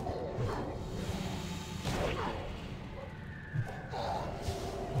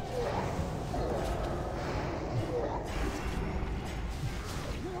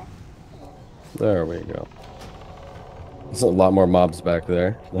 There we go. There's a lot more mobs back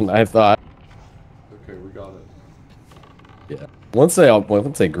there than I thought. Okay, we got it. Yeah. Once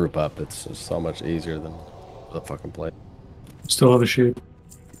they group up, it's just so much easier than the fucking play. Still have a sheep.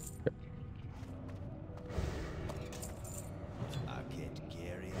 I can't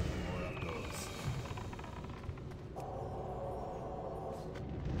carry any more of those.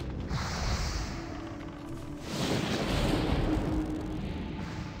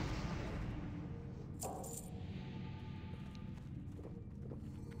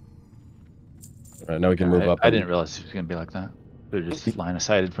 All right, now we can move up. I didn't realize it was gonna be like that. They're just line of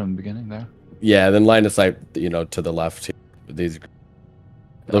sighted from the beginning there. Yeah, then line of sight, to the left.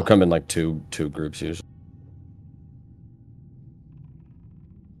 They'll come in like two groups usually.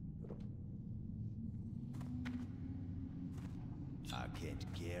 I can't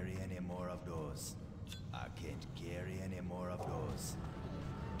carry any more of those. I can't carry any more of those.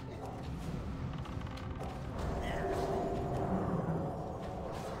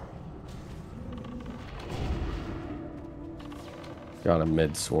 Got a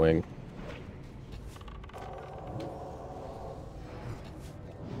mid swing.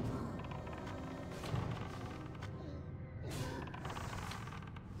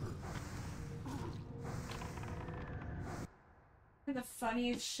 The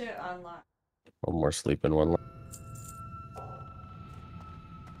funniest shit online. One more sleeping one.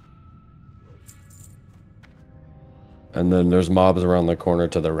 And then there's mobs around the corner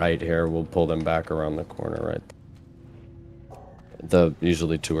to the right here. We'll pull them back around the corner, right?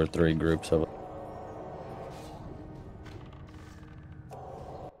 Usually 2 or 3 groups of them.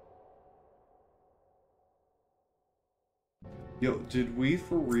 Yo, did we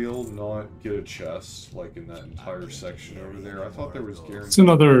for real not get a chest, like, in that entire section over there? I thought there was guaranteed... It's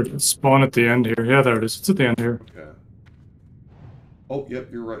another spawn at the end here. Yeah, there it is. It's at the end here. Okay. Oh, yep,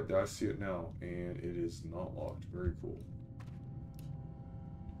 you're right. I see it now. And it is not locked. Very cool.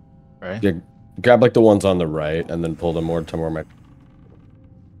 Right? Yeah, grab, like, the ones on the right, and then pull them more to where my...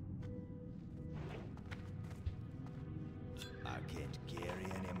 I can't carry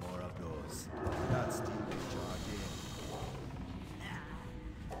any more of those. Not still recharging.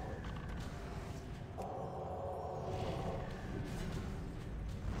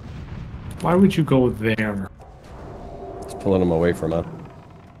 Why would you go there? It's pulling them away from us.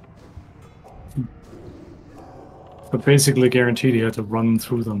 But basically guaranteed you had to run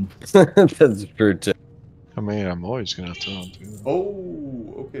through them. That's true, too. I mean, I'm always gonna have to run through them.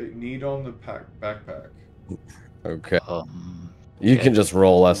 Oh, okay. Need on the backpack. Okay. You can just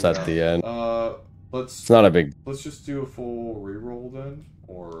roll us at the end. It's not a big... Let's just do a full reroll then,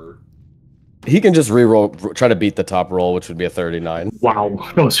 or... He can just re-roll, try to beat the top roll, which would be a 39.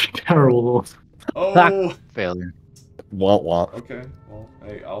 Wow, those are terrible. Oh! Failure. Womp womp. Okay, well,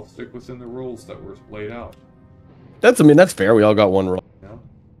 hey, I'll stick within the rules that were laid out. I mean, that's fair. We all got one roll. Yeah.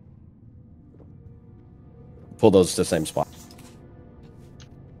 Pull those to the same spot.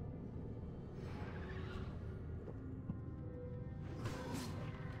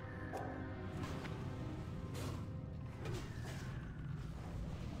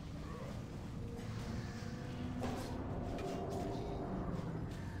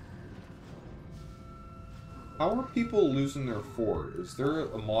 How are people losing their fort? Is there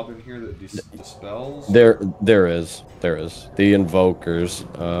a mob in here that dispels? There is. The invokers.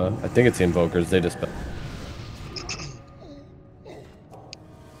 I think it's the invokers. They dispel.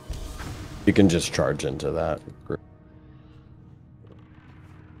 You can just charge into that group.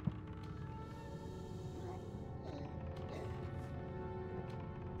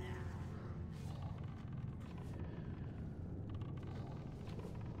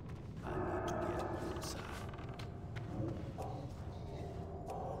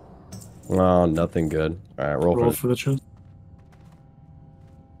 Oh, nothing good. All right, roll for the chest.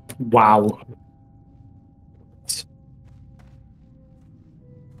 Wow.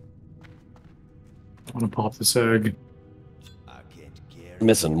 I want to pop this egg.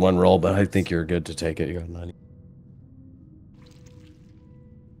 Missing one roll, but I think you're good to take it. You got 90.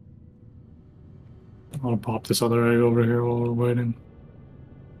 I want to pop this other egg over here while we're waiting.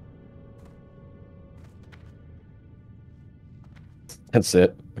 That's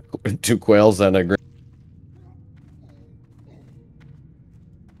it. 2 quails and a...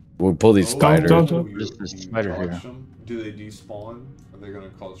 We'll pull these spiders. Just the spider here. Do they despawn? Are they going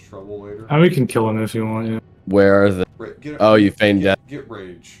to cause trouble later? We can kill him if you want, yeah. Where are they? Oh, you feigned death. Get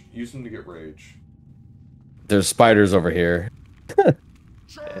rage. Use them to get rage. There's spiders over here.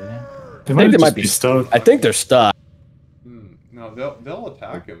 They might be stuck. I think they're stuck. No, they'll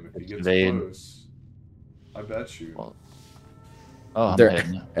attack him if he gets close. I bet you. Well, oh, they're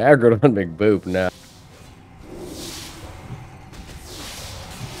aggroed on Big Boop now.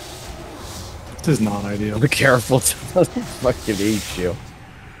 This is not ideal. Be careful, it doesn't fucking eat you.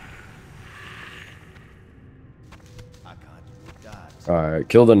 Alright,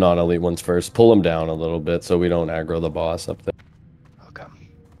 kill the non-elite ones first. Pull them down a little bit so we don't aggro the boss up there. Okay.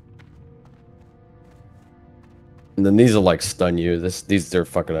 And then these will like stun you. They're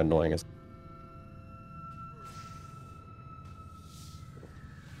fucking annoying as...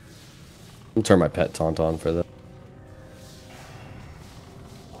 I'll turn my pet taunt on for this.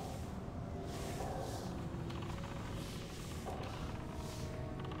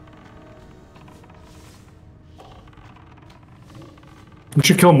 We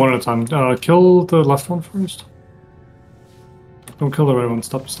should kill them one at a time. Kill the left one first. Don't kill the right one.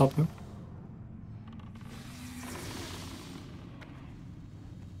 Stop it.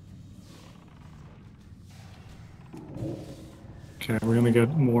 Okay, we're gonna get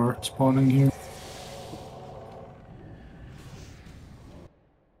more spawning here.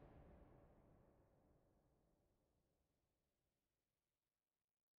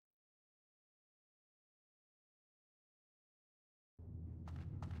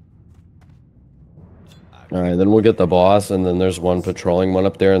 Alright, then we'll get the boss, and then there's one patrolling one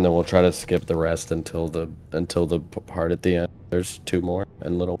up there, and then we'll try to skip the rest until the part at the end. There's 2 more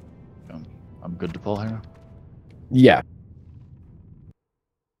and little. I'm good to pull here. Yeah.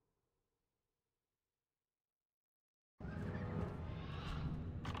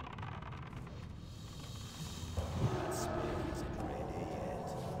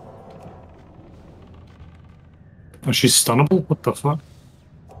 Oh, she's stunnable? What the fuck?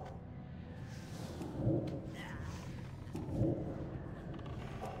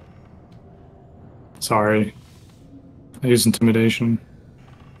 Sorry. I use intimidation.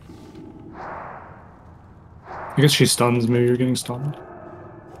 I guess she stuns, maybe you're getting stunned.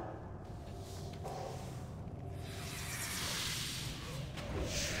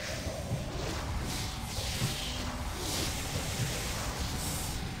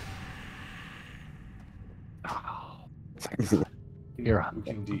 You're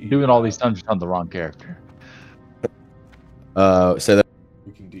doing all these dungeons on the wrong character. Say that.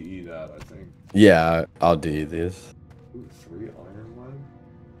 We can DE that, I think. Yeah, I'll DE these. Ooh, 3 iron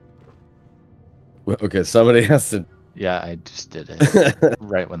line? Okay, somebody has to. Yeah, I just did it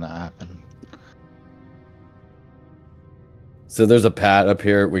right when that happened. So there's a pad up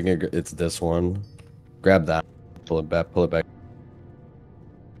here. We can. It's this one. Grab that. Pull it back. Pull it back.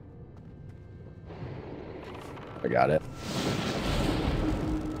 I got it.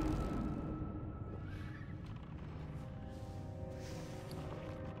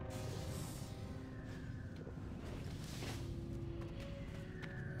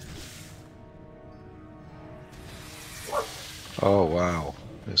 Oh wow,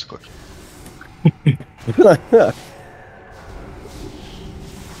 this quick.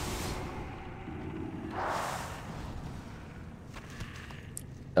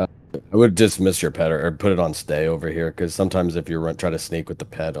 I would dismiss your pet or put it on stay over here, because sometimes if you try to sneak with the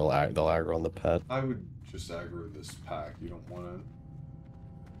pet, they'll aggro on the pet. I would just aggro this pack. You don't want to.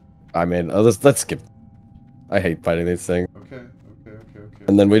 I mean, let's skip. I hate fighting these things. Okay.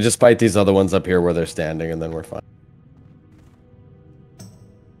 And then we just fight these other ones up here where they're standing, and then we're fine.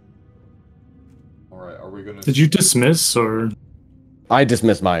 All right, are we gonna? Did you dismiss or? I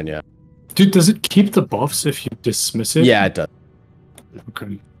dismissed mine, yeah. Dude, does it keep the buffs if you dismiss it? Yeah, it does.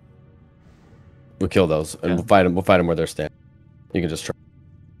 Okay. We'll kill those, and we'll fight them. We'll fight them where they're standing. You can just try.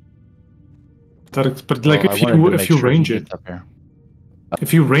 But like, if you range it,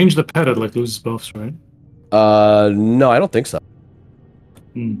 if you range the pet, it like loses buffs, right? No, I don't think so.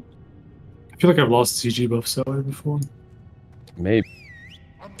 I feel like I've lost CG buffs that way before. Maybe.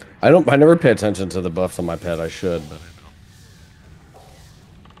 I never pay attention to the buffs on my pet. I should, but I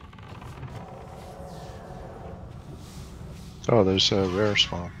don't. Oh, there's a rare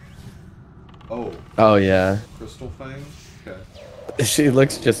spawn. Oh yeah. Crystal Fang? Okay. She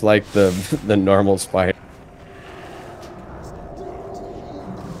looks just like the normal Spire.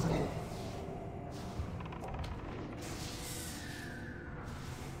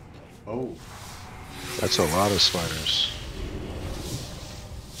 Oh. That's a lot of spiders.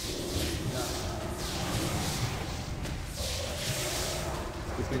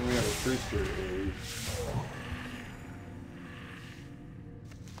 Good thing we have a tree spirit age.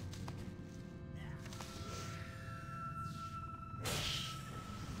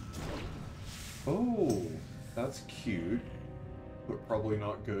 Oh, that's cute, but probably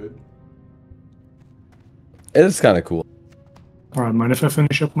not good. It's kind of cool. Alright, mind if I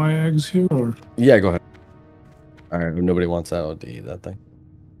finish up my eggs here, or? Yeah, go ahead. Alright, if nobody wants that, I'll DE that thing.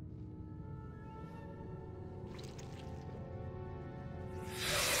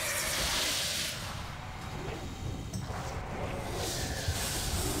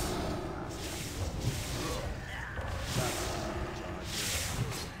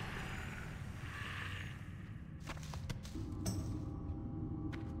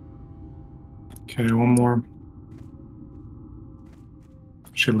 Okay, one more.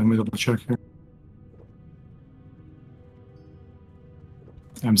 Shit, let me double check here.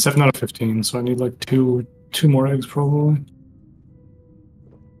 I'm 7 out of 15, so I need like two more eggs probably.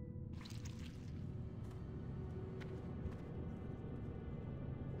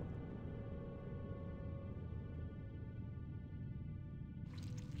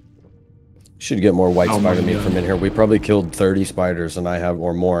 Should get more white spider meat from in here. We probably killed 30 spiders, and I have,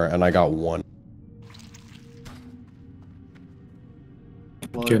 or more, and I got 1.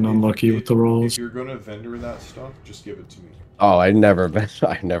 Getting unlucky with the rolls. If you're gonna vendor that stuff, just give it to me. Oh, I never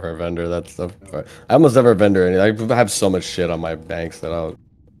vendor that stuff. No. I almost never vendor any. I have so much shit on my banks that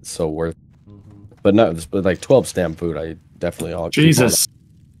it's so worth. But no, but like 12 stamp food, I definitely all. Jesus.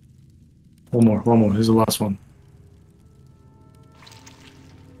 One more. Here's the last one.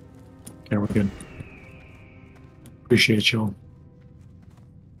 Okay, we're good. Appreciate y'all.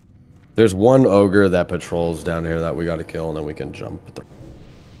 There's one ogre that patrols down here that we got to kill, and then we can jump.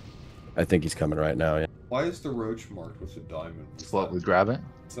 I think he's coming right now. Yeah. Why is the roach marked with a diamond? We grab it?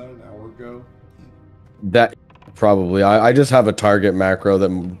 Is that an hour ago? That probably. I just have a target macro that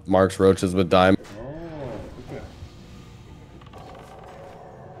marks roaches with diamond. Oh, okay.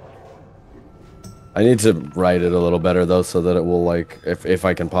 I need to write it a little better though, so that it will like, if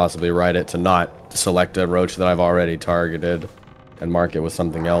I can possibly write it to not select a roach that I've already targeted, and mark it with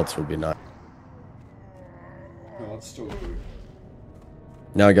something else would be nice. No, that's still good.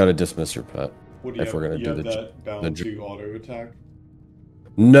 Now I gotta dismiss your pet. What do you If we're gonna do the that bound to auto attack?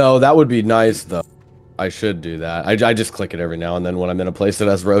 No, that would be nice though. I should do that. I just click it every now and then when I'm in a place that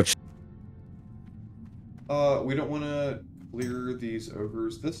has roach. We don't want to clear these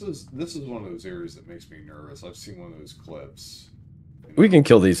ogres. This is one of those areas that makes me nervous. I've seen one of those clips. We can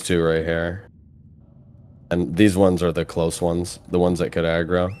kill these two right here. And these ones are the close ones, the ones that could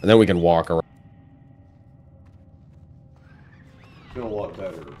aggro. And then we can walk around. Feel a lot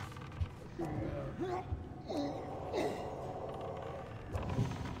better.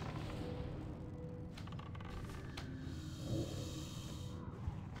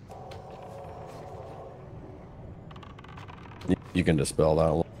 You can dispel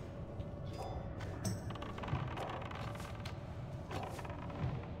that one.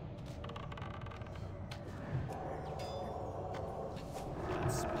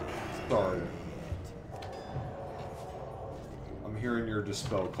 Sorry. I'm hearing your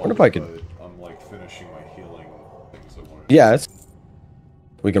dispel call. What if I could? I'm like finishing my healing things I wanted. Yeah,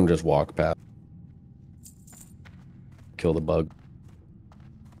 we can just walk past. Kill the bug.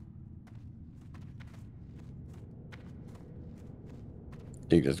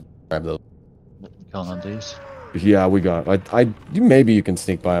 You just grab those. Killing on these. Yeah, we got. Maybe you can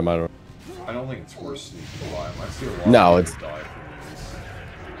sneak by him. I don't think it's worth sneaking by him. I see a lot no, of it's. people die from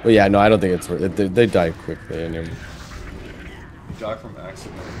these. Well, yeah, no, I don't think it's worth. They die quickly, and You die from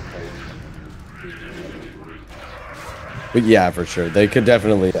accident. But yeah, for sure, they could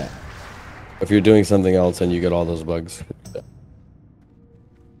definitely. If you're doing something else and you get all those bugs, and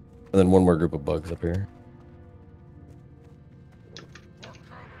then one more group of bugs up here.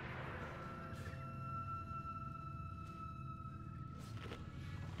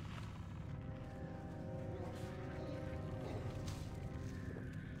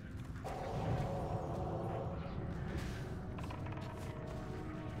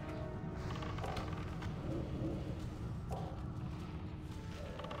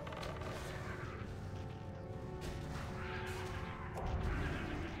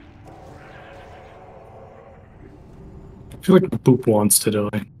 I feel like Boop wants to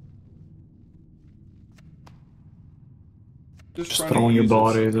die. Just throwing your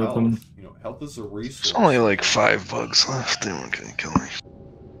bodies at them. You know, health is a resource. There's only like 5 bugs left. They weren't gonna kill me.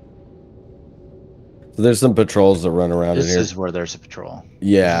 So there's some patrols that run around in here. This is where there's a patrol.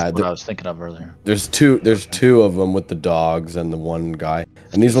 Yeah, This is what I was thinking of earlier. There's two of them with the dogs and the one guy.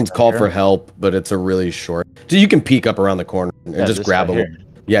 And these ones call for help, but it's a really short. So you can peek up around the corner and just grab them.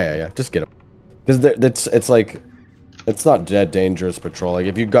 Yeah. Just get them. Because it's like, it's not that dangerous patrol. Like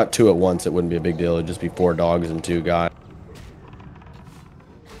if you got 2 at once, it wouldn't be a big deal. It'd just be 4 dogs and 2 guys.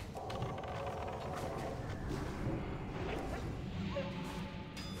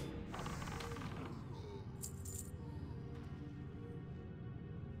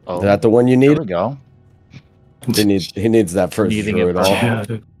 Oh, is that the one you need? There we go. He needs that first druid all. Yeah.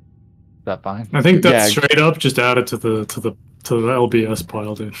 That fine? I think that's straight up just added to the LBS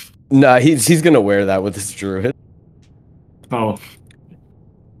pile, dude. Nah, he's gonna wear that with his druid. Oh.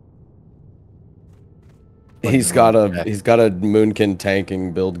 He's got a Moonkin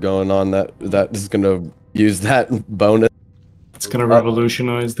tanking build going on that is gonna use that bonus. It's gonna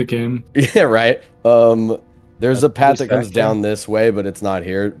revolutionize the game. Yeah, right. There's a path that comes down this way, but it's not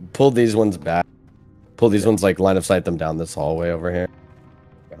here. Pull these ones back. Pull these ones, like line of sight them down this hallway over here.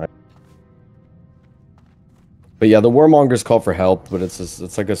 But yeah, the warmongers call for help, but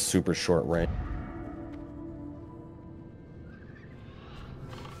it's like a super short range.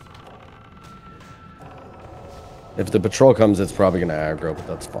 If the patrol comes, it's probably gonna aggro, but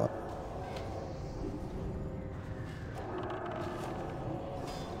that's fine.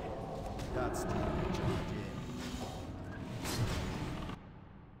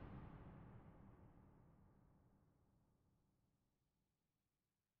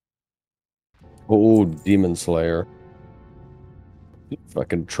 Oh, Demon Slayer.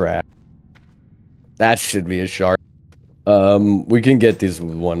 Fucking trap. That should be a shark. We can get these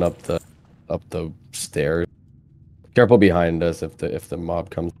one up the stairs. Careful behind us if the mob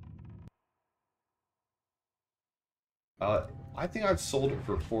comes. I think I've sold it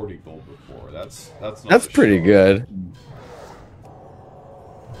for 40 gold before. That's pretty good.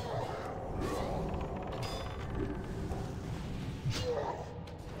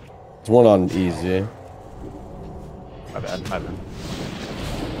 It's one on easy. My bad.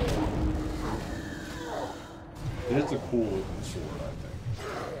 It is a cool looking sword, I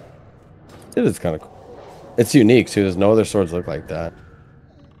think. It is kind of cool. It's unique too. There's no other swords look like that.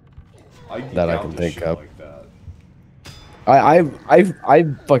 That I can think of. Like that. I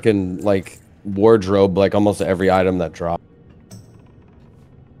fucking like wardrobe like almost every item that dropped.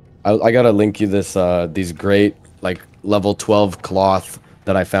 I gotta link you this these great like level 12 cloth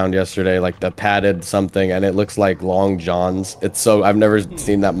that I found yesterday, like the padded something, and it looks like Long Johns. It's so I've never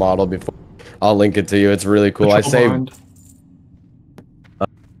seen that model before. I'll link it to you. It's really cool. I saved.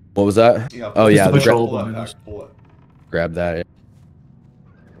 What was that? Yeah, oh yeah, pull it. Grab that. Yeah.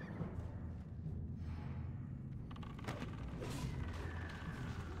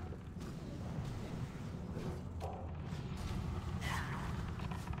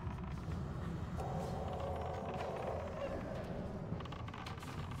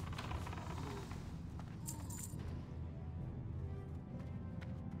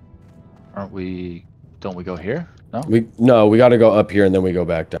 Don't we go here? No? We got to go up here and then we go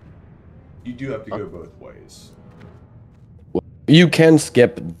back down. You do have to go both ways. You can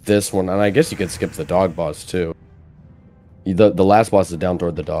skip this one, and I guess you could skip the dog boss too. The last boss is down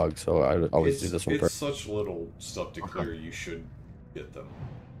toward the dog, so I always do this one It's first. such little stuff to clear, you should get them.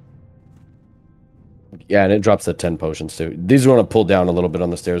 Yeah, and it drops the 10 potions too. These want to pull down a little bit on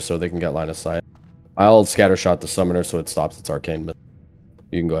the stairs so they can get line of sight. I'll scatter shot the summoner so it stops its arcane, but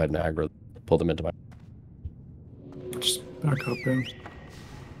you can go ahead and aggro, pull them into my... Just back up in.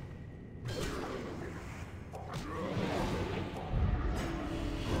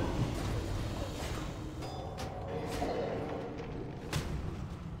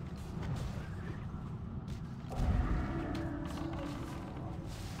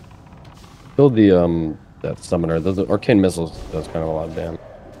 Kill the that summoner. Those arcane missiles does kind of a lot of damage.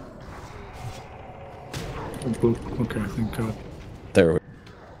 Okay, thank God. There we go.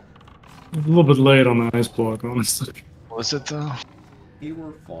 A little bit late on the ice block, honestly. Was it though? You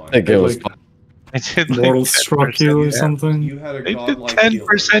were fine. I think it was like, I did Mortal like struck you or something. You had a They did godlike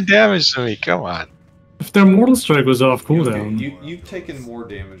 10% damage to me. Come on. If their Mortal Strike was off healer. cooldown. You've taken more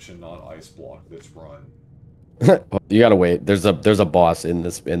damage than not ice block this run. You gotta wait. There's a boss in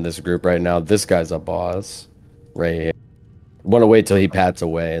this group right now. This guy's a boss, right here. Want to wait till he pats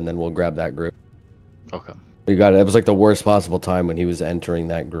away, and then we'll grab that group. Okay. We got it. It was like the worst possible time when he was entering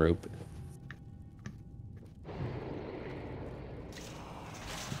that group.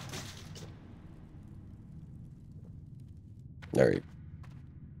 There you go.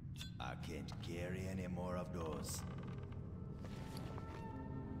 I can't carry any more of those.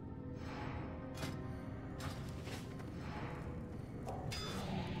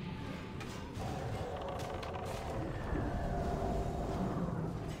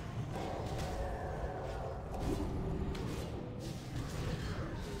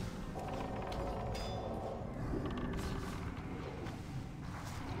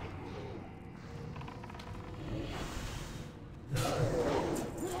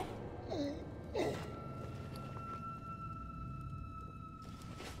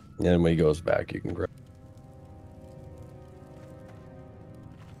 And when he goes back, you can grab.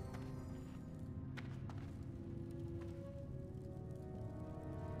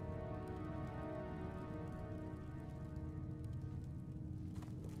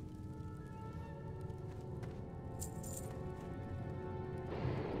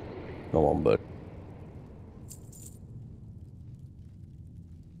 Come on, bud.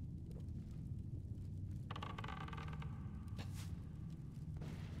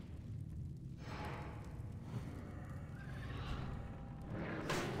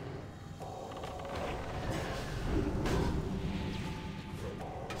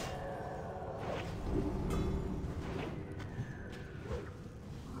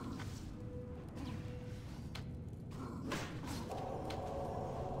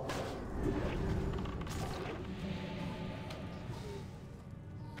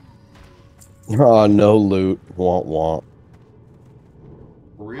 Oh, no loot. Want.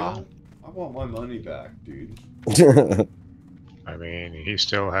 For real? I want my money back, dude. I mean, he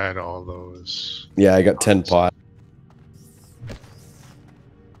still had all those. Yeah, I got 10 pot.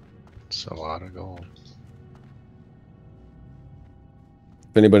 It's a lot of gold.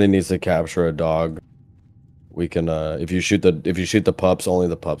 If anybody needs to capture a dog, we can. If you shoot the pups, only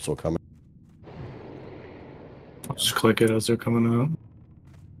the pups will come in. I'll just click it as they're coming out.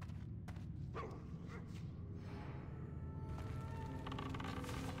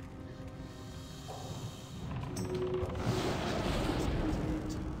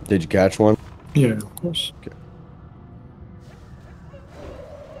 Did you catch one? Yeah, of course. Okay.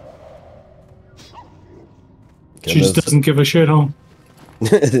 She just doesn't give a shit, huh?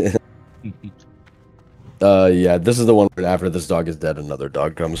 Yeah, this is the one where after this dog is dead, another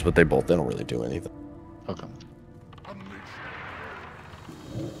dog comes, but they don't really do anything. Okay.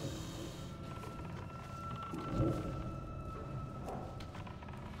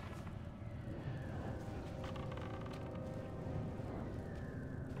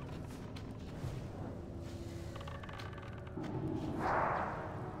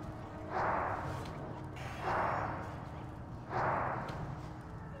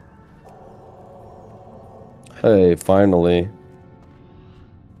 Hey, finally.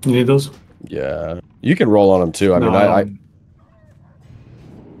 You need those? Yeah, you can roll on them too. I No, mean, I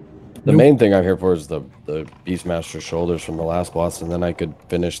the main thing I'm here for is the Beastmaster shoulders from the last boss, and then I could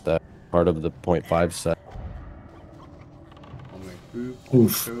finish that part of the 0.5 set.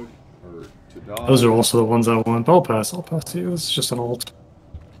 Oof. Those are also the ones I want. I'll pass to you. It's just an alt.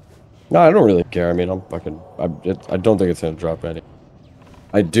 No, I don't really care. I mean, I don't think it's gonna drop any.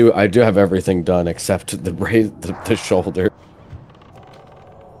 I do have everything done except the shoulder.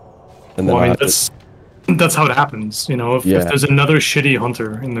 And then well, I mean, that's how it happens, you know. If there's another shitty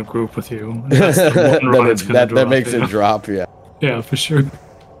hunter in the group with you, that's the one run it's gonna drop, that makes it drop. Yeah. Yeah, for sure.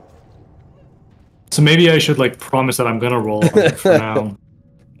 So maybe I should like promise that I'm gonna roll on it for now.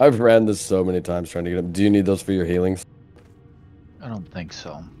 I've ran this so many times trying to get them. Do you need those for your healings? I don't think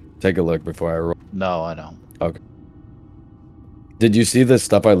so. Take a look before I roll. No, I don't. Okay. Did you see the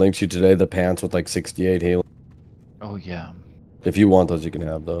stuff I linked you today? The pants with like 68 healing. Oh yeah. If you want those, you can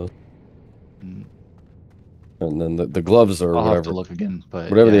have those. Mm. And then the gloves or I'll whatever. have to look again,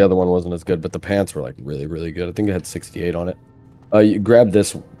 but whatever the other one wasn't as good, but the pants were like really, really good. I think it had 68 on it. You grab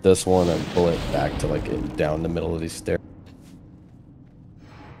this one and pull it back to like down the middle of these stairs.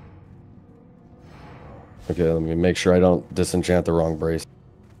 Okay, let me make sure I don't disenchant the wrong brace.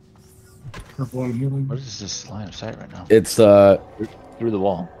 What is this line of sight right now? It's through the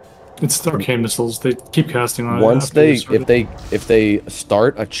wall. It's the arcane missiles. They keep casting on once it. if they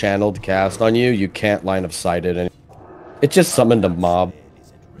start a channeled cast on you, you can't line of sight it. It just summoned a mob.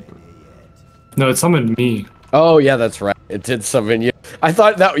 No, it summoned me. Oh yeah, that's right. It did summon you. I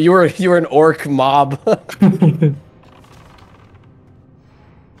thought that you were an orc mob.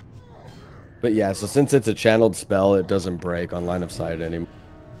 But yeah, so since it's a channeled spell, it doesn't break on line of sight anymore.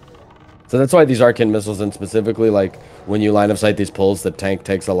 So that's why these arcane missiles, and specifically like when you line of sight these pulls, the tank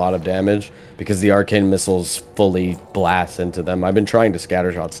takes a lot of damage because the arcane missiles fully blast into them. I've been trying to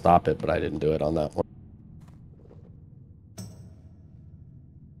scattershot stop it, but I didn't do it on that one.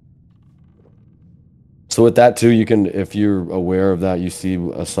 So with that too, you can, if you're aware of that, you see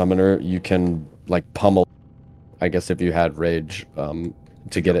a summoner, you can like pummel, I guess if you had rage,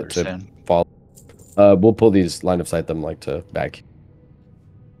 to get it to fall. We'll pull these line of sight them like to back.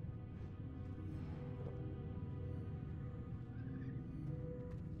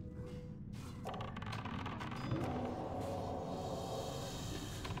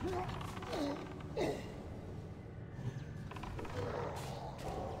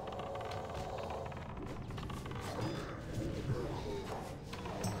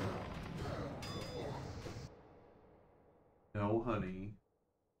 No, honey.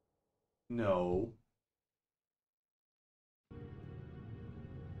 No.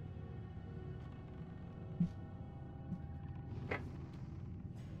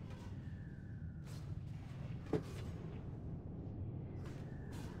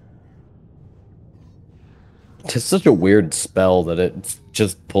 It's such a weird spell that it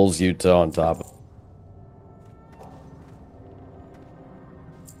just pulls you to on top.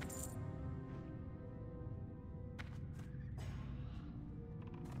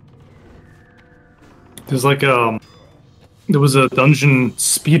 There's like there was a dungeon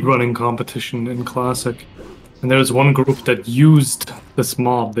speedrunning competition in Classic, and there was one group that used this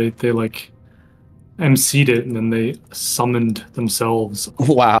mob. They like MC'd it, and then they summoned themselves.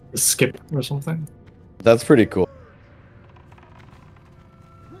 Wow. To skip or something. That's pretty cool.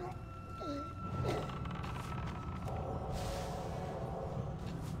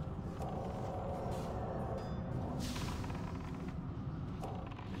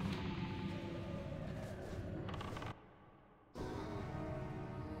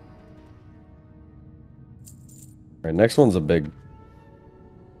 All right, next one's a big.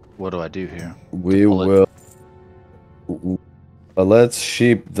 What do I do here? We will. Let's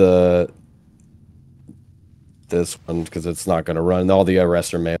sheep this one because it's not going to run. All the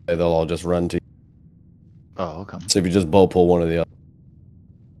rest are melee. They'll all just run to you. Oh, okay. So if you just bow pull one of the other.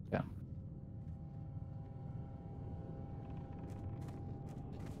 Yeah.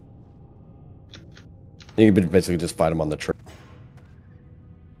 You can basically just fight them on the tree.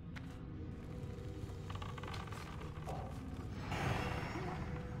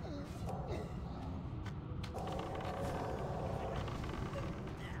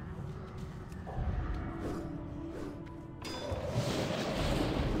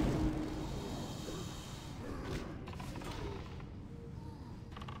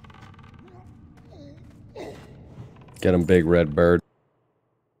 Get him, big red bird.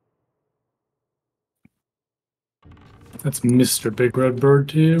 That's Mr. Big Red Bird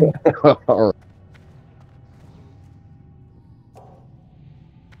to you.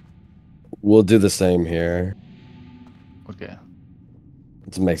 We'll do the same here. Okay.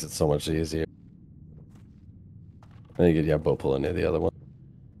 It makes it so much easier. I think you have bow pull into the other one.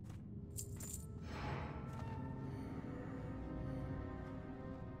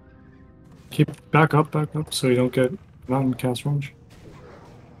 Keep back up, so you don't get mountain cast range.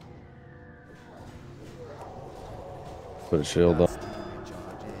 Put a shield up.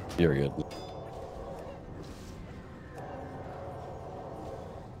 You're good.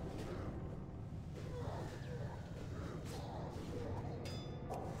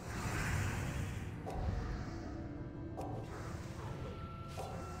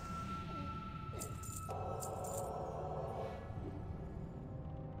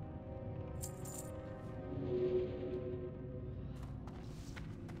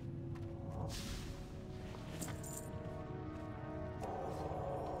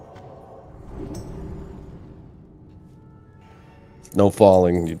 No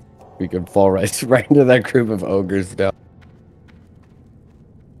falling. We could fall right into that group of ogres down.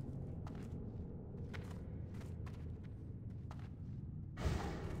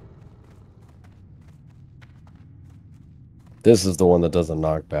 This is the one that doesn't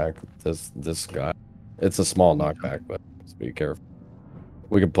knock back. This guy. It's a small knockback, but just be careful.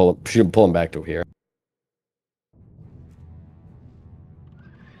 We can pull him back to here.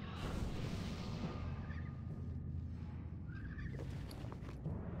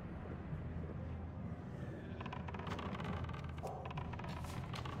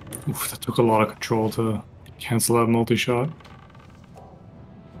 Oof, that took a lot of control to cancel that multi-shot.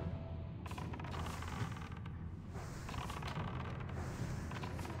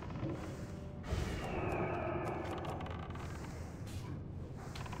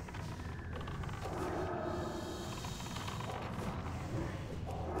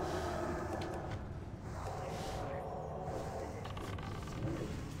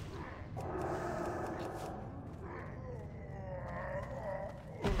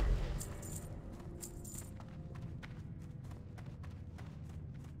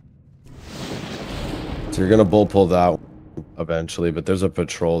 So you're gonna bull pull that eventually, but there's a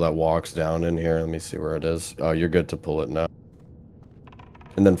patrol that walks down in here. Let me see where it is. Oh, you're good to pull it now.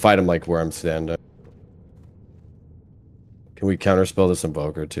 And then fight him like where I'm standing. Can we counterspell this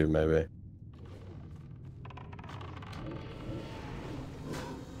Invoker too, maybe?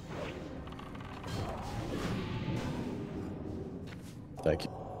 Thank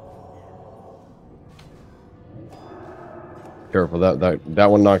you. Careful, that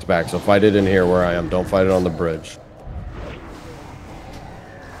one knocks back, so fight it in here where I am. Don't fight it on the bridge.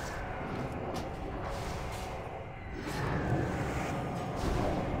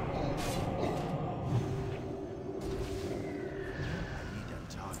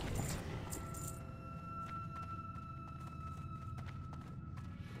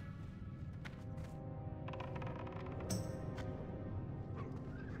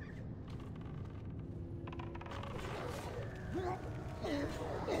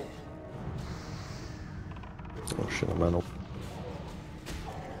 Oh shit, I'm out.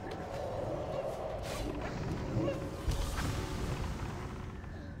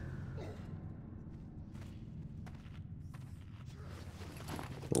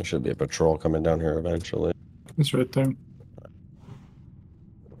 There should be a patrol coming down here eventually. It's right there.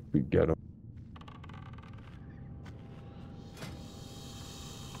 We get him.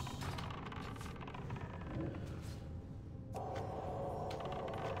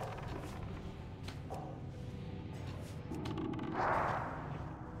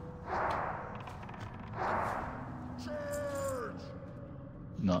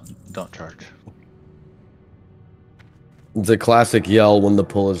 No, don't charge. It's a classic yell when the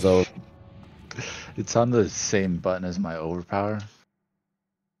pull is over. It's on the same button as my overpower.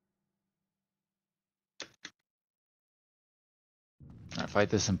 Can I fight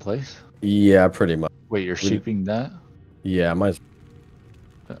this in place? Yeah, pretty much. Wait, you're sheeping that? Yeah, might.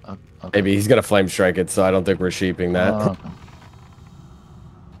 Okay. Maybe he's gonna flame strike it, so I don't think we're sheeping that. Okay.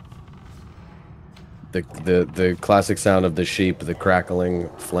 The classic sound of the sheep, the crackling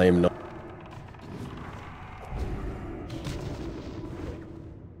flame noise.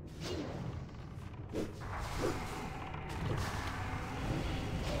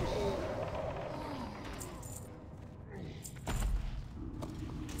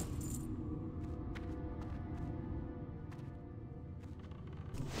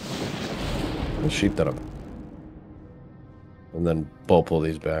 Let's sheep that up. And then bull pull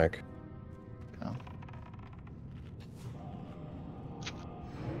these back. Oh.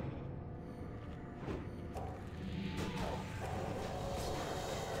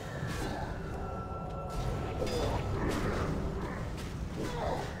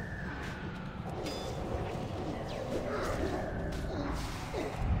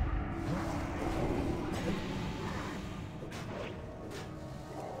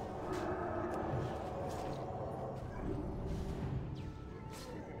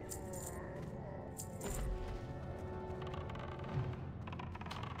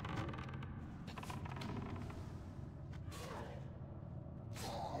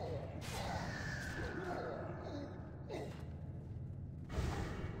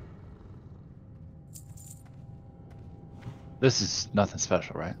 This is nothing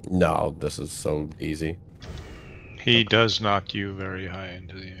special, right? No, this is so easy. He does knock you very high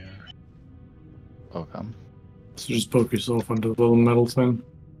into the air. Okay. So just poke yourself onto the little metal thing.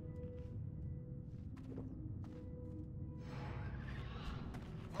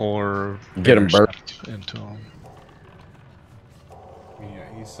 Or Get him burnt intercept into him.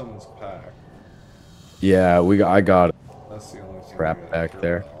 Yeah, he summons pack. Yeah, I got it. That's the only thing. Crap back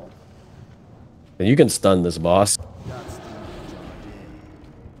there. And you can stun this boss.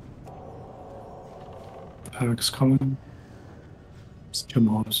 Pack's coming. It's 2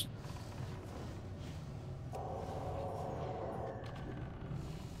 mobs.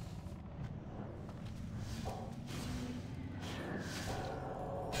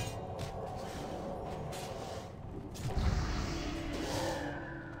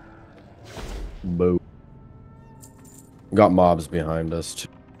 Boo. Got mobs behind us too.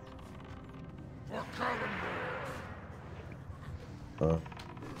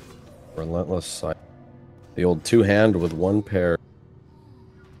 Relentless sight. The old 2-hand with 1 pair.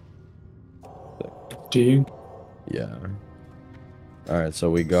 Do you? Yeah. Alright, so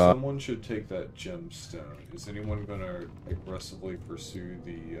we got... Someone should take that gemstone. Is anyone going to aggressively pursue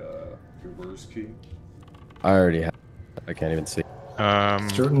the Uber's key? I already have. I can't even see.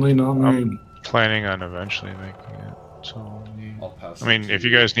 Certainly not me. I'm planning on eventually making it. So I'll pass I mean, it to if you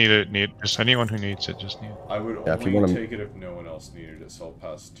guys need it, just anyone who needs it, just need it. I would Yeah, if you only wanna... take it if no one else needed it, so I'll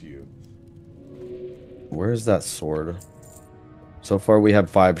pass it to you. Where's that sword? So far we have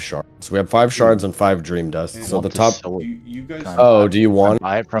 5 shards. We have 5 shards and 5 dream dust. So the top... You guys... Oh, do you want...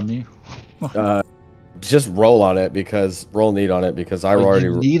 buy it from you? Just roll on it because... Roll need on it because I already...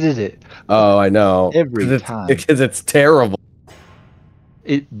 You needed it. Oh, I know. Every time. Because it's terrible.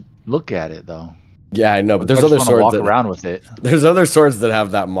 Look at it, though. Yeah, I know, but there's other swords walk that... around with it. There's other swords that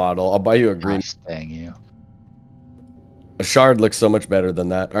have that model. I'll buy you a green... Dang you. A shard looks so much better than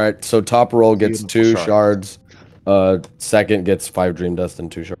that. Alright, so top roll gets Beautiful 2 shards. Second gets 5 dream dust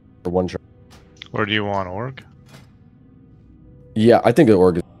and 2 shards. Or 1 shard. Or do you want org? Yeah, I think the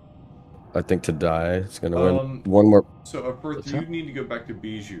org is... I think to die. It's gonna win. 1 more... So, Upworth, you need to go back to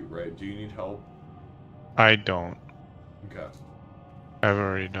Bijou, right? Do you need help? I don't. Okay. I've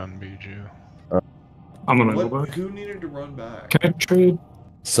already done Bijou. I'm gonna go back. Who needed to run back? Can I trade?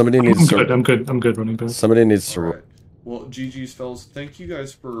 Somebody needs to... I'm good running back. Somebody needs to... Right. Well, GG's, fellas. Thank you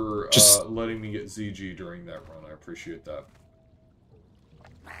guys for letting me get ZG during that run. I appreciate that.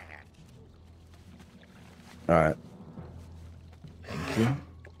 Alright. Thank you.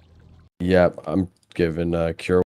 Yep, I'm giving Cure